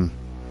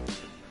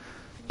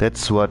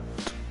 That's what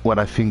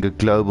I think a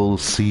global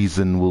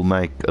season will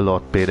make a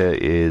lot better,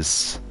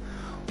 is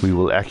we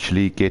will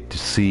actually get to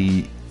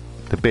see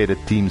the better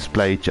teams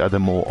play each other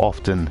more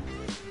often.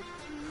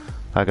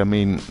 Like, I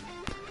mean,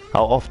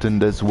 how often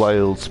does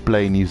Wales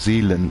play New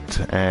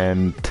Zealand,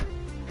 and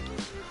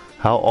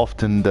how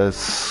often does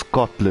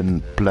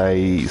Scotland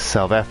play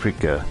South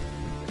Africa,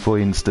 for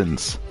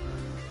instance?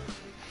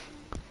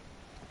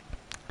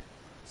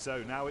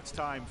 So now it's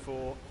time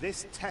for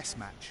this test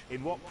match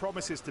in what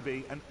promises to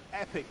be an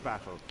epic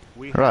battle.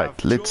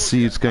 Right, let's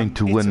see who's going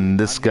to win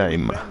this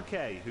game.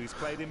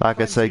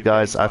 Like I say,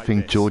 guys, I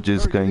think Georgia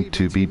is going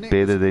to be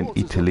better than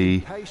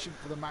Italy.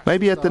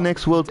 Maybe at the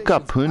next World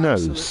Cup, who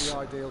knows?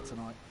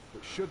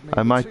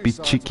 I might be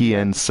cheeky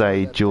and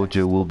say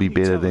Georgia will be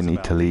better than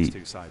Italy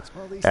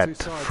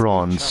at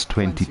France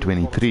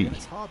 2023.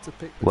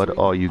 What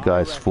are you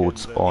guys'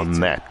 thoughts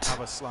on that?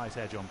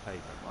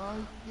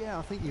 Yeah,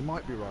 I think you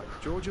might be right.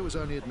 Georgia was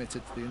only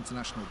admitted to the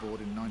international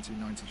board in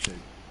 1992.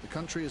 The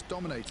country has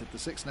dominated the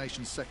Six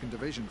Nations second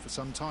division for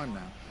some time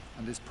now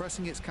and is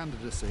pressing its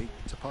candidacy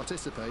to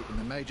participate in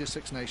the major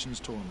Six Nations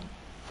tournament.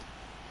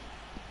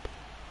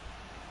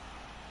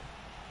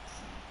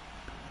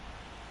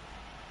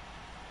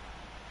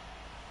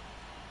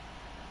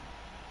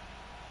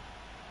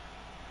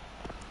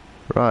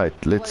 Right,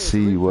 let's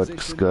see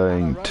what's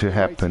going to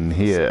happen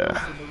here.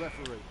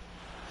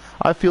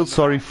 I feel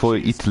sorry for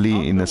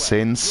Italy in a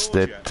sense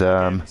that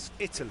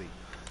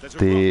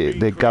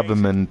their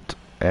government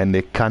and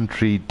their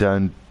country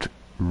don't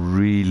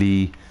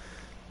really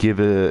give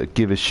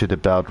a shit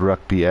about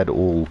rugby at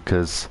all,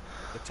 because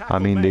I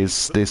mean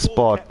there's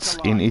spots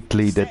in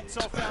Italy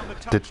that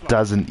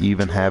doesn't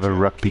even have a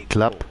rugby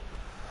club,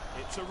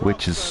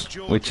 which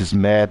is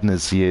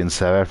madness here in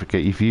South Africa.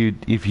 If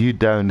you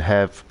don't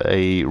have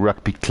a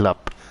rugby club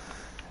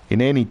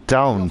in any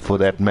town for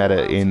that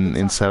matter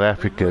in South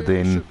Africa,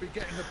 then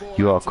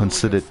you are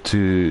considered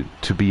to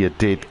be a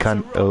dead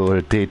or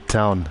a dead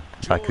town,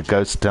 like a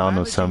ghost town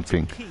or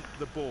something.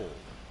 The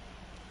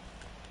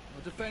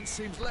defense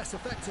seems less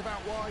effective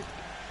out wide.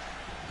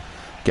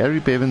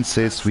 Gary Bevan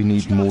says we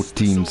need more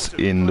teams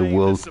in the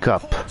World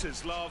Cup.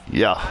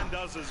 Yeah,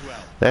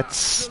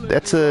 that's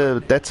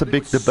a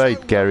big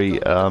debate,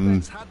 Gary.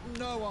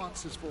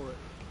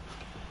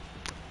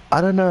 I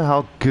don't know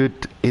how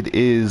good it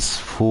is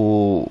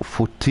for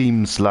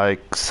teams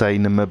like, say,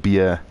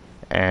 Namibia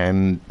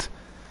and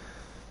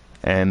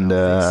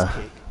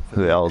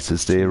who else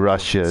is there?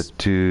 Russia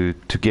to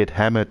get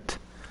hammered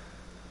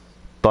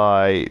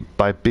by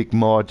big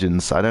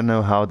margins. I don't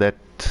know how that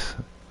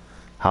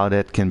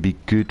can be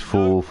good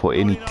for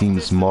any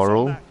team's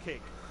moral.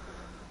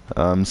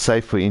 Say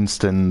for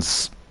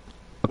instance,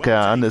 okay,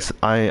 I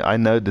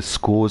know the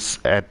scores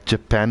at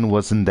Japan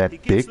wasn't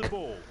that big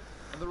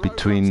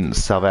between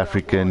South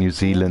Africa, New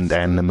Zealand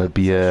and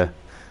Namibia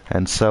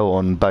and so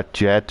on,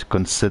 but you had to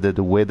consider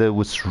the weather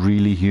was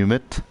really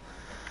humid,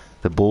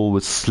 the ball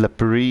was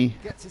slippery,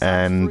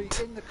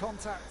 and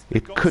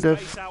it could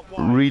have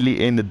really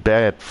ended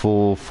bad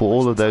for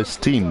all of those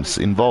teams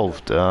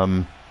involved.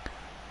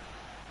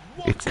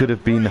 It could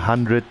have been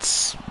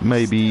hundreds,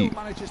 maybe,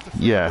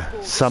 yeah,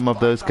 some of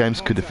those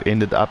games could have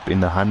ended up in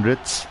the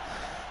hundreds,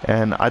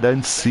 and I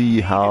don't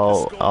see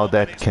how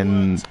that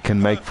can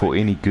make for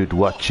any good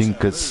watching,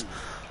 because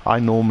I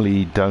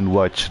normally don't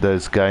watch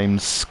those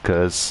games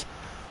because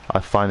I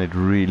find it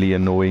really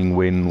annoying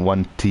when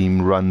one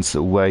team runs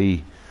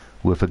away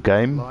with a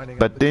game.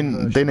 But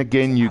then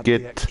again, you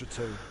get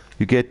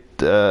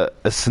a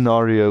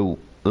scenario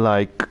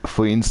like,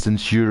 for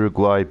instance,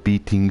 Uruguay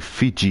beating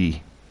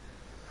Fiji.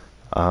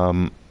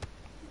 That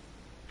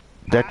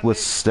was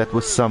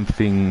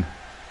something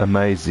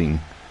amazing.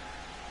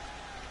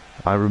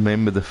 I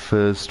remember the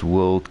first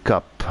World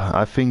Cup.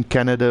 I think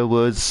Canada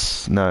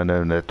was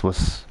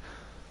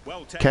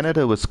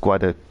Canada was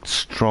quite a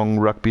strong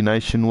rugby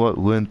nation,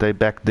 weren't they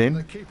back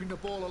then?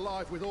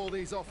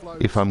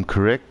 If I'm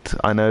correct,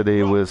 I know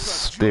there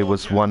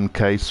was one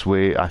case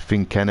where I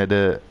think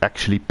Canada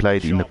actually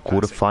played in the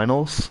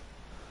quarterfinals.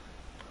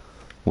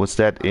 Was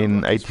that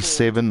in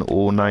 87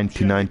 or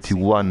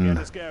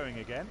 1991?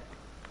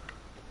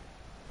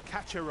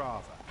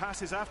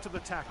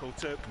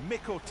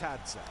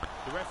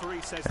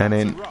 And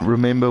then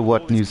remember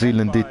what New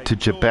Zealand did to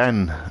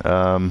Japan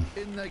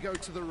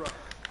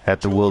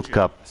at the World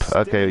Cup.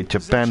 Okay,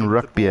 Japan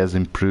rugby has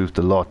improved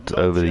a lot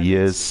over the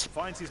years.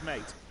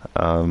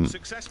 I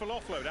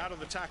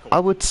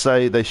would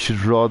say they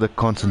should rather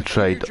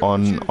concentrate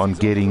on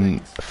getting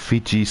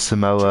Fiji,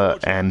 Samoa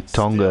and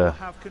Tonga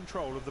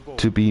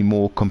to be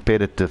more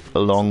competitive,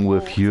 along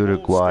with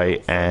Uruguay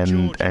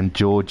and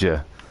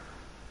Georgia.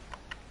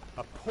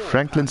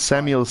 Franklin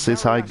Samuel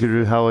says, "Hi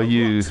Guru, how are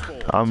you?"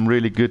 I'm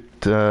really good,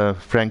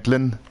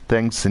 Franklin.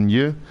 Thanks, and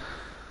you?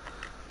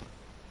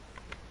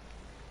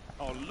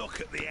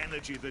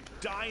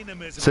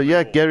 So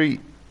yeah, Gary,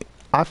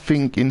 I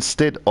think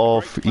instead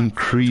of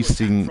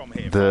increasing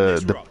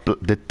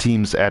the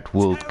teams at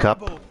World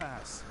Cup,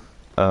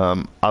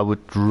 I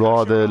would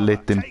rather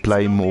let them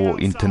play more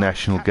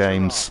international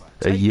games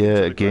a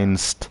year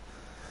against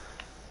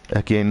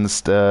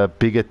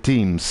bigger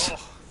teams.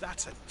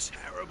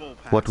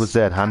 What was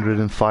that?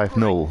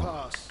 105-0.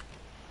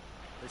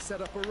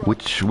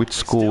 Which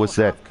score was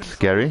that,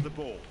 Gary?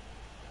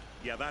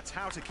 Yeah, that's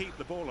how to keep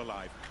the ball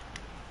alive.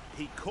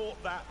 He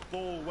caught that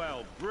ball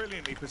well,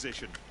 brilliantly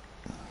positioned.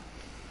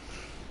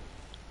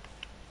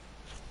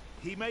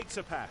 He makes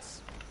a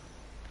pass.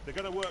 They're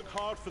going to work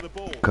hard for the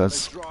ball.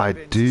 Because I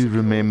do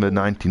remember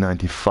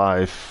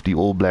 1995, the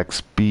All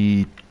Blacks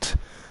beat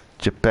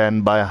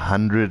Japan by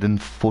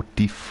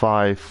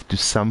 145 to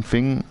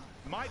something.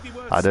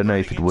 I don't know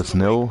if it was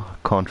nil,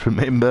 can't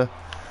remember.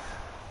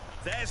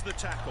 There's the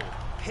tackle.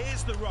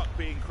 Here's the ruck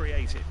being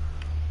created.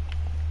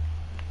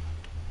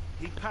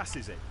 He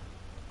passes it.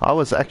 I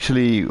was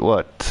actually,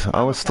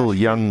 I was still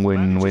young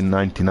when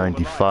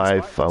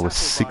 1995, I was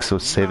 6 or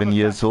 7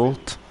 years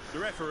old.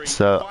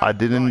 So I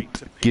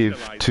didn't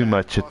give too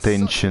much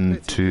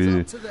attention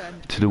to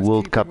the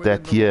World Cup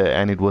that year,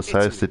 and it was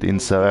hosted in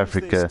South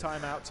Africa,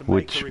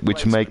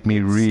 which made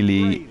me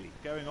really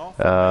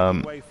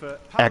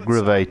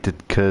aggravated,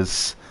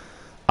 because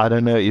I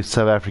don't know if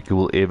South Africa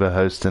will ever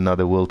host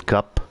another World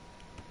Cup.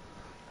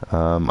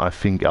 I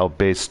think our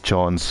best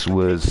chance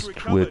were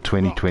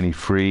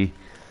 2023,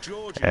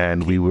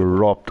 and we were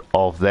robbed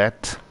of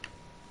that.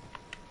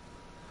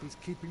 He's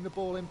keeping the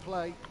ball in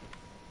play.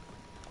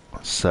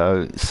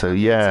 So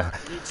yeah,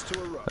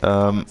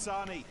 I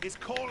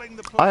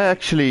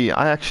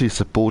actually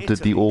supported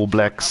the All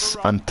Blacks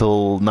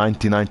until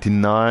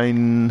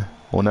 1999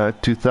 or no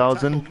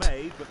 2000.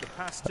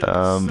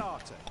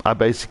 I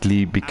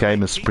basically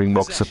became a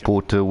Springbok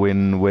supporter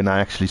when I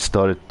actually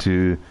started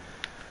to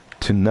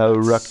know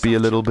rugby a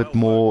little bit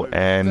more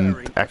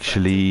and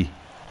actually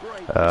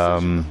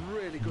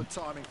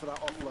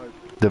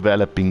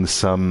developing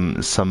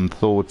some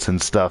thoughts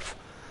and stuff.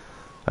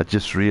 I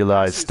just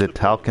realized that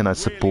how can I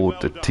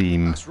support a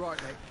team,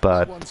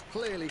 but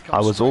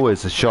I was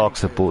always a Shark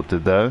supporter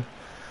though,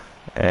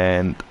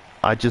 and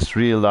I just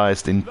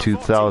realized in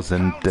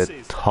 2000 that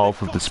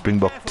half of the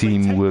Springbok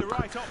team were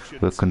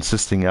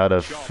consisting out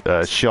of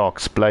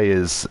Sharks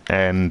players,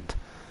 and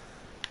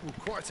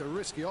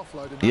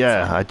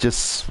yeah,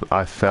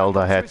 I felt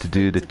I had to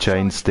do the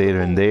change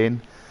there and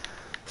then.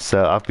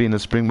 So I've been a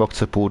Springbok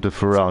supporter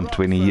for around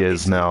 20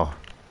 years now.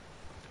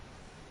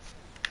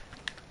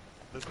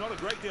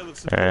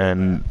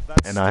 And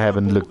I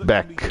haven't looked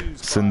back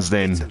since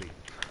then.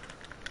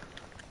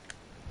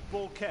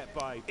 Ball kept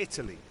by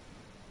Italy.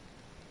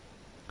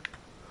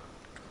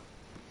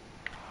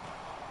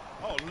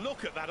 Oh,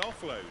 look at that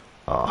offload.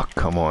 Oh,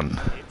 come on.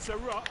 It's a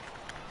rock.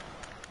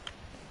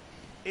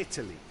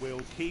 Italy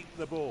will keep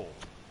the ball.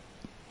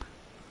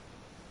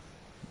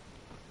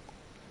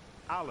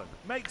 Allen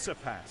makes a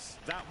pass.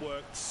 That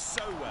worked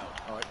so well.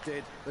 Oh, it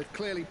did. They've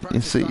clearly You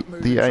practiced see, that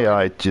move the in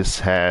AI training.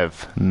 just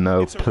have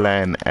no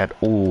plan at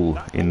all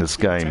in this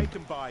game.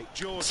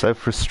 So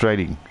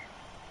frustrating.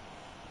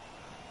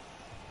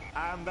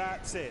 And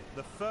that's it.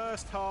 The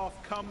first half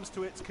comes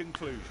to its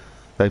conclusion.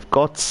 They've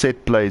got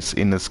set plays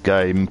in this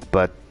game,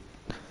 but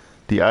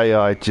the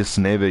AI just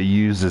never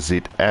uses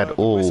it at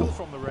all.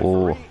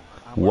 Or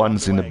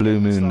once in a blue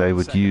moon they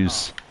would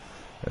use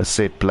a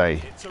set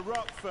play. It's a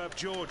rock for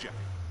Georgia.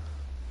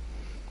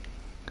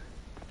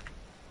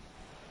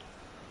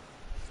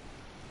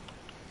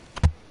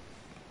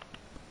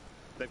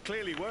 They've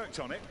clearly worked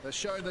on it. They're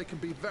showing they can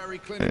be very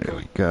clinical. There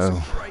we go.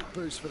 It's a great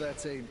boost for their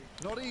team.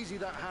 Not easy,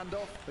 that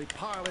handoff. They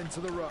pile into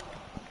the ruck.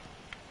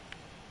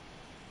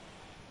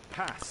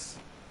 Pass.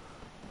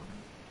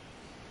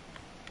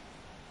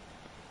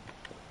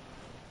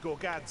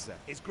 Gorgadze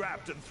is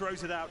grabbed and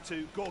throws it out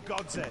to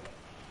Gorgodze.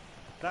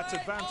 That's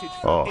advantage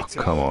for Oh,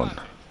 Italy. come on.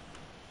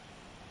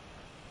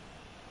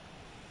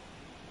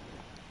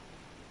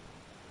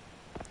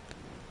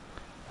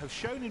 Have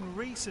shown in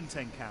recent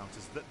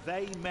encounters that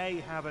they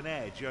may have an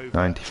edge over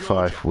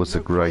 95 Georgia. was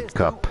a great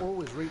cup.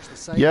 Always reach the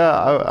same Yeah,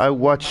 level. I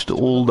watched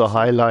all the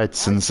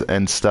highlights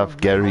and stuff,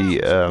 Gary.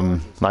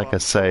 Like I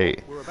say,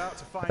 We're about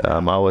to find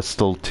out. I was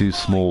still too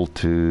small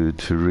to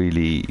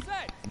really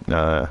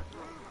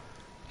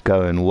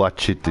go and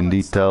watch it in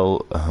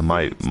detail.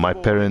 My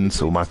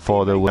parents or my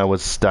father, when I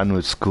was done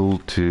with school,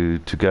 to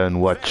go and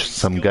watch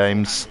some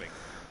games.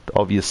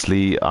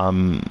 Obviously,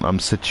 I'm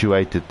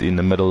situated in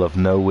the middle of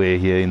nowhere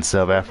here in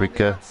South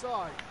Africa.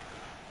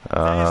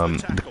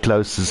 The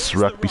closest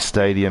rugby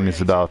stadium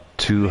is about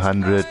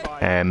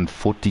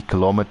 240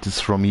 kilometers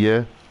from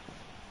here.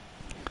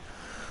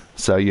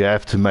 So you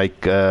have to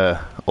make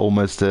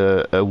almost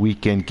a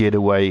weekend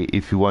getaway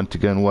if you want to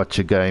go and watch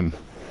a game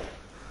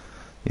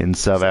in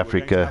South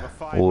Africa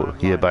or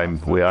here by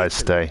where I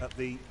stay.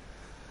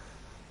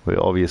 Where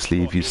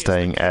obviously if you're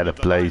staying at a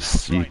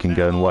place you can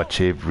go and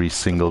watch every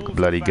single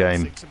bloody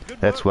game.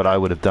 That's what I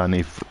would have done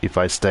if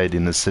I stayed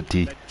in a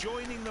city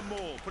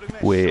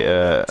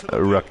where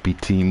a rugby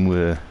team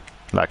were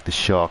like the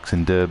Sharks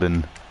in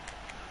Durban.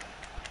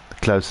 The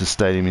closest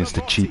stadium is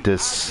the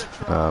Cheetahs,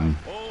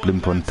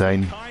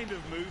 Bloemfontein.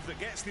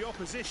 That's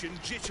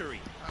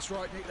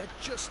right, Nick. They're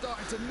just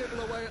starting to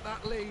nibble away at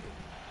that lead.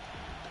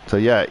 So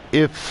yeah,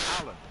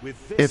 if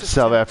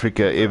South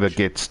Africa ever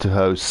gets to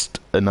host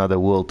another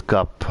World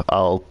Cup,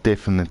 I'll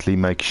definitely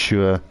make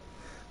sure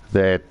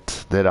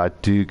that I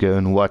do go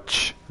and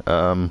watch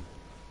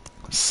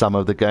some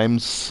of the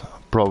games.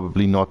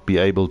 Probably not be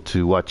able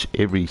to watch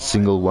every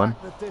single one,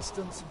 The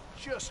distance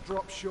just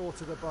dropped short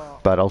of the bar.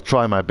 but I'll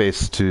try my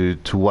best to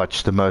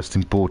watch the most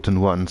important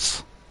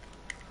ones.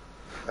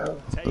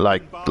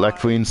 Like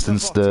for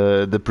instance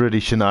the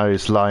British and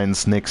Irish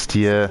Lions next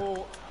year.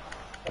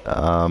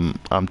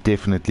 I'm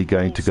definitely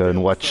going to go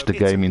and watch the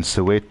game in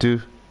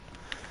Soweto.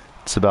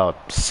 It's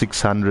about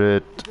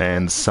 600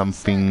 and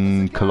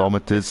something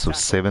kilometers or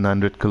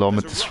 700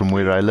 kilometers from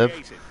where I live,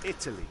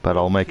 but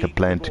I'll make a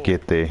plan to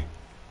get there,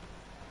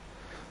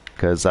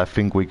 because I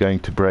think we're going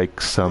to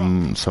break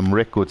some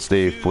records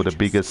there for the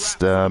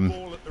biggest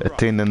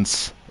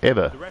attendance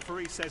ever.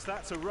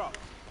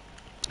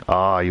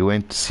 You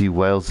went to see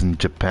Wales and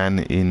Japan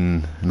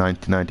in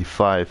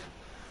 1995.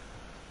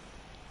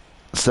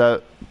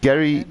 So,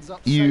 Gary,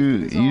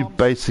 you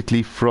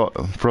basically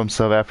from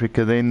South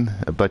Africa then,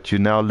 but you're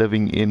now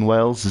living in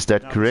Wales, is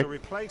that correct?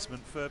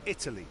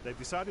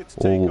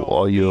 Or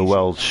are you a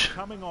Welsh,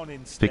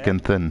 thick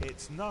and thin?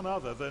 It's none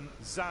other than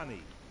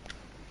Zani.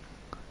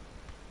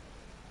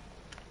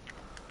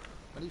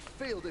 And he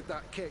fielded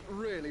that kick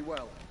really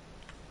well.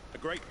 A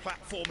great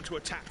platform to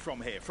attack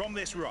from here, from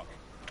this ruck.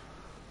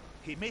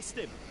 He missed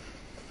him.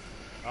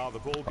 Oh, the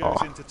ball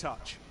goes into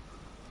touch.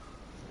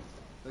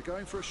 They're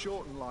going for a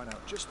shortened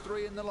lineup, just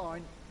 3 in the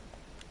line.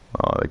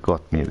 Oh, they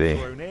got me there.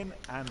 Thrown in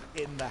and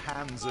in the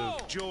hands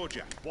of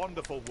Georgia.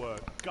 Wonderful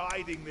work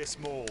guiding this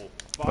maul.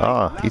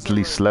 Ah,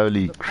 Italy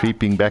slowly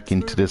creeping back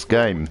into this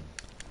game.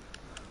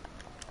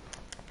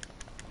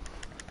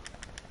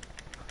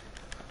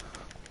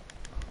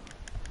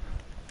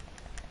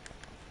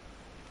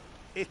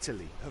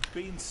 Italy have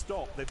been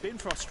stopped. They've been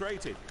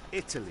frustrated.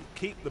 Italy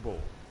keep the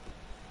ball.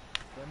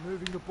 They're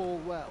moving the ball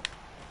well.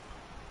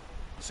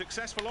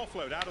 Successful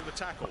offload out of the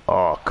tackle.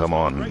 Oh, come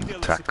on,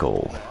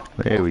 tackle.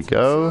 There we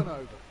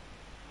go.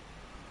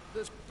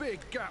 There's big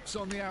gaps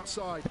on the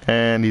outside.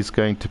 And he's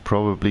going to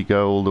probably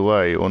go all the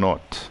way, or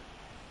not.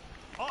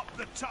 Up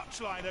the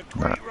touchline, a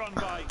great run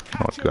by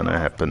Not gonna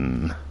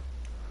happen.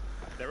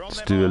 They're on Let's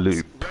their do a marks,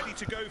 loop. ready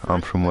to go for I'm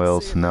it. from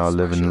Wales and now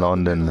live in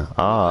London.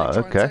 Ah,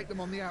 okay.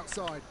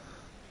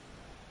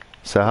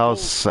 So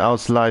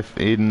how's life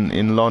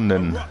in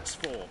London? Rucks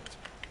formed.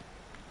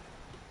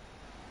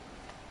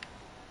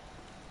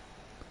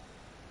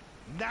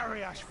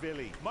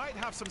 Nariashvili might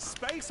have some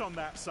space on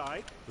that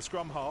side. The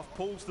scrum half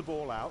pulls the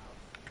ball out.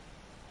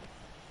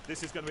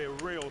 This is going to be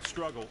a real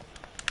struggle.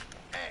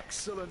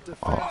 Excellent defense.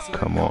 Oh,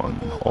 come on,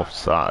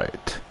 offside.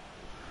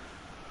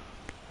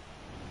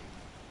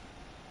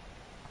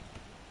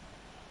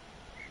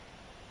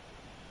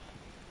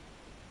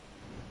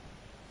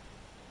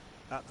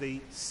 At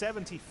the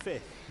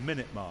 75th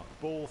minute mark,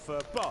 ball for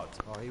Bud.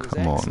 Oh, he was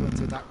Come excellent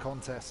on. in that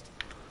contest.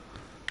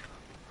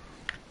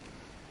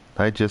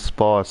 They just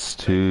pass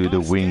to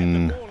the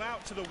wing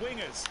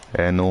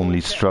and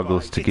normally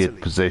struggles to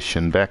get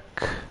possession back.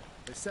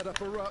 They set up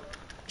a ruck.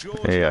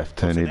 Yeah, I've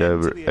turned it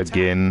over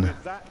again.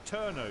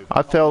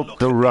 I felt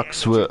the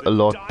rucks were a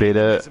lot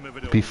better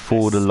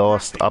before the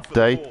last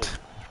update.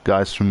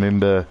 Guys,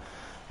 remember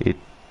it?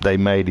 They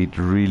made it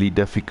really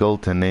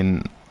difficult, and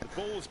then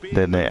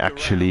they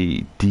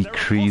actually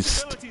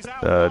decreased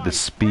the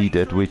speed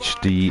at which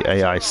the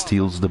AI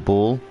steals the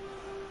ball,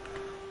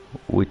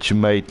 which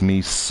made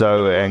me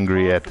so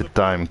angry at the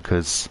time,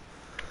 because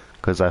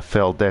I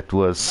felt that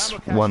was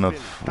one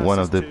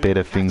of the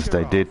better things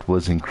they did,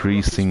 was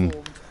increasing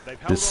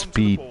the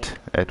speed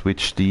at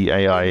which the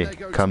AI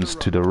comes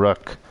to the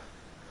ruck.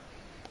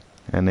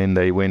 And then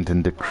they went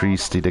and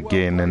decreased it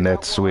again, and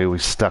that's where we're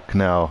stuck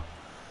now,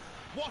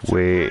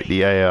 where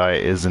the AI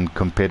isn't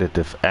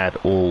competitive at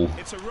all.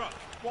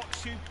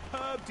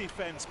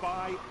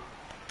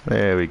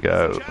 There we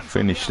go,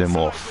 finish them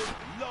off.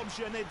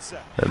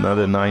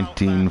 Another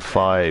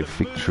 19-5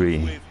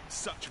 victory.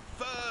 Such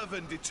verve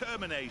and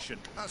determination.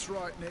 That's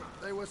right, Nick.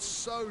 They were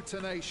so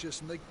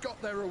tenacious and they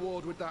got their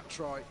reward with that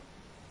try.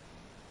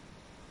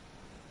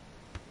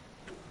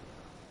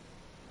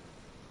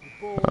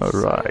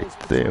 Alright,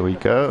 there we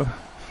go.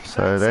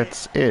 So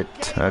that's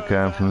it. Okay,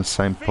 I'm from the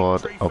same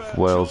part of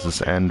Wales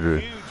as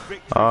Andrew.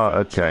 Ah,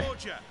 okay.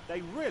 They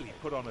really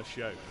put on a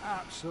show.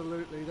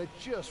 Absolutely, they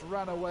just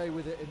ran away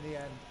with it in the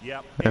end.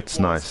 Yep, That's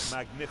nice.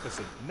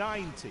 Magnificent.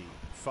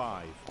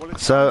 95.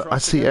 So I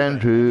see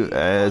Andrew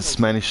has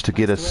managed to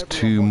get us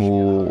 2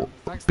 more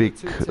big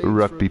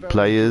rugby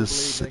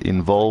players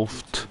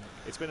involved.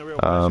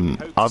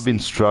 I've been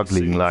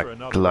struggling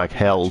like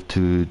hell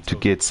to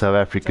get South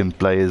African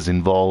players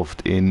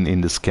involved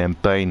in this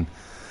campaign.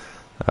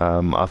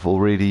 I've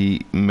already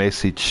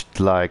messaged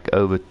like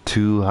over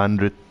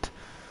 200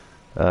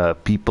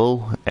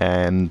 people,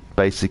 and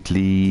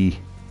basically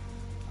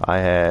I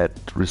had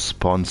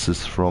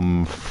responses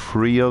from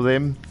 3 of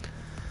them,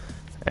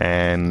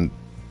 and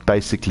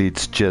basically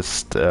it's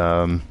just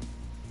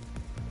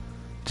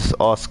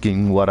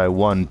asking what I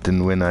want,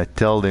 and when I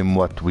tell them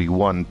what we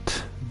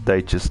want,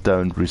 they just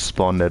don't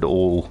respond at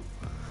all,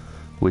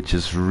 which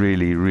is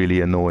really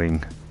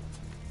annoying.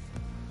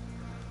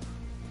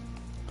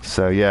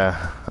 So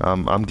yeah,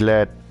 I'm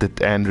glad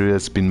that Andrew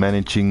has been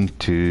managing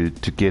to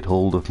get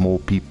hold of more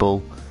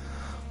people.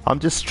 I'm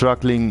just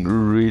struggling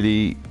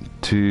really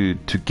to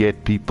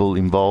get people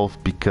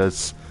involved,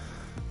 because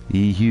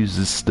he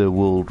uses the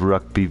World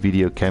Rugby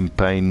Video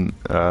Campaign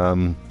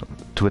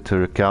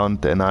Twitter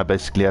account, and I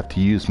basically have to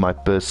use my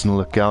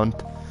personal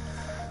account.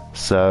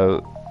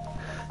 So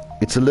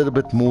it's a little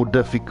bit more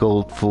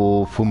difficult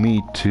for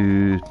me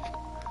to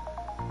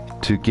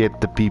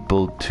get the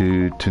people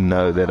to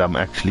know that I'm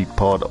actually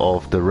part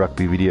of the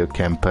Rugby Video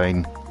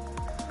Campaign,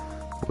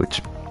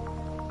 which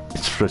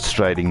is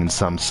frustrating in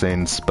some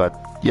sense. But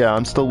yeah,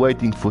 I'm still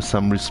waiting for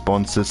some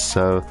responses,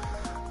 so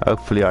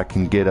hopefully I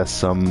can get us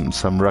some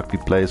rugby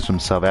players from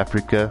South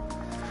Africa.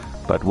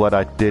 But what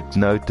I did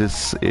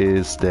notice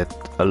is that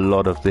a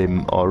lot of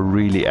them are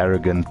really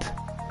arrogant.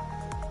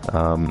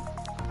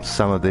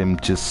 Some of them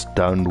just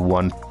don't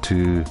want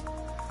to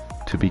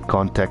be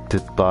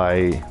contacted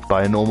by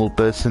a normal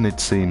person, it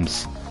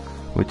seems,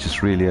 which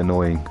is really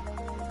annoying.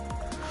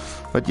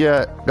 But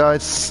yeah,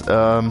 guys,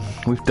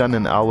 we've done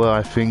an hour,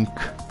 I think,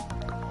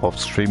 of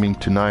streaming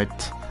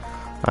tonight.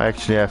 I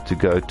actually have to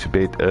go to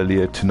bed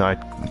earlier tonight.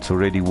 It's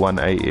already 1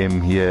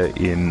 a.m. here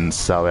in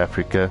South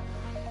Africa.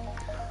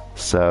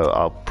 So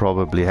I'll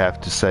probably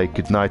have to say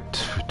goodnight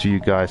to you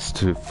guys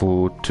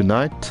for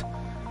tonight.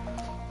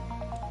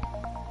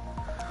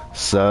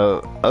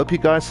 So hope you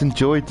guys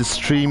enjoyed the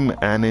stream,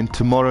 and then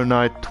tomorrow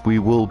night we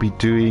will be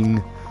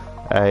doing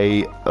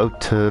a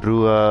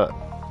Aotearoa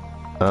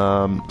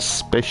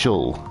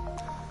special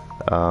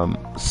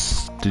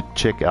to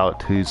check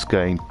out who's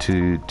going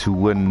to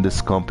win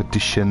this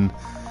competition,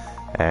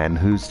 and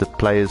who's the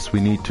players we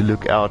need to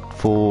look out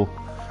for,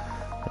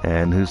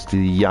 and who's the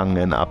young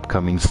and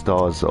upcoming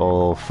stars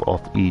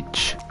of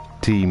each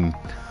team.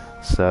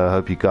 So I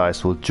hope you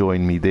guys will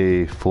join me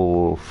there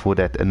for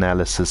that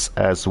analysis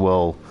as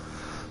well.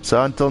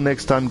 So until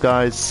next time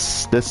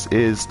guys, this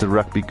is the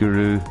Rugby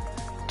Guru.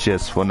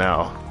 Cheers for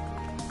now.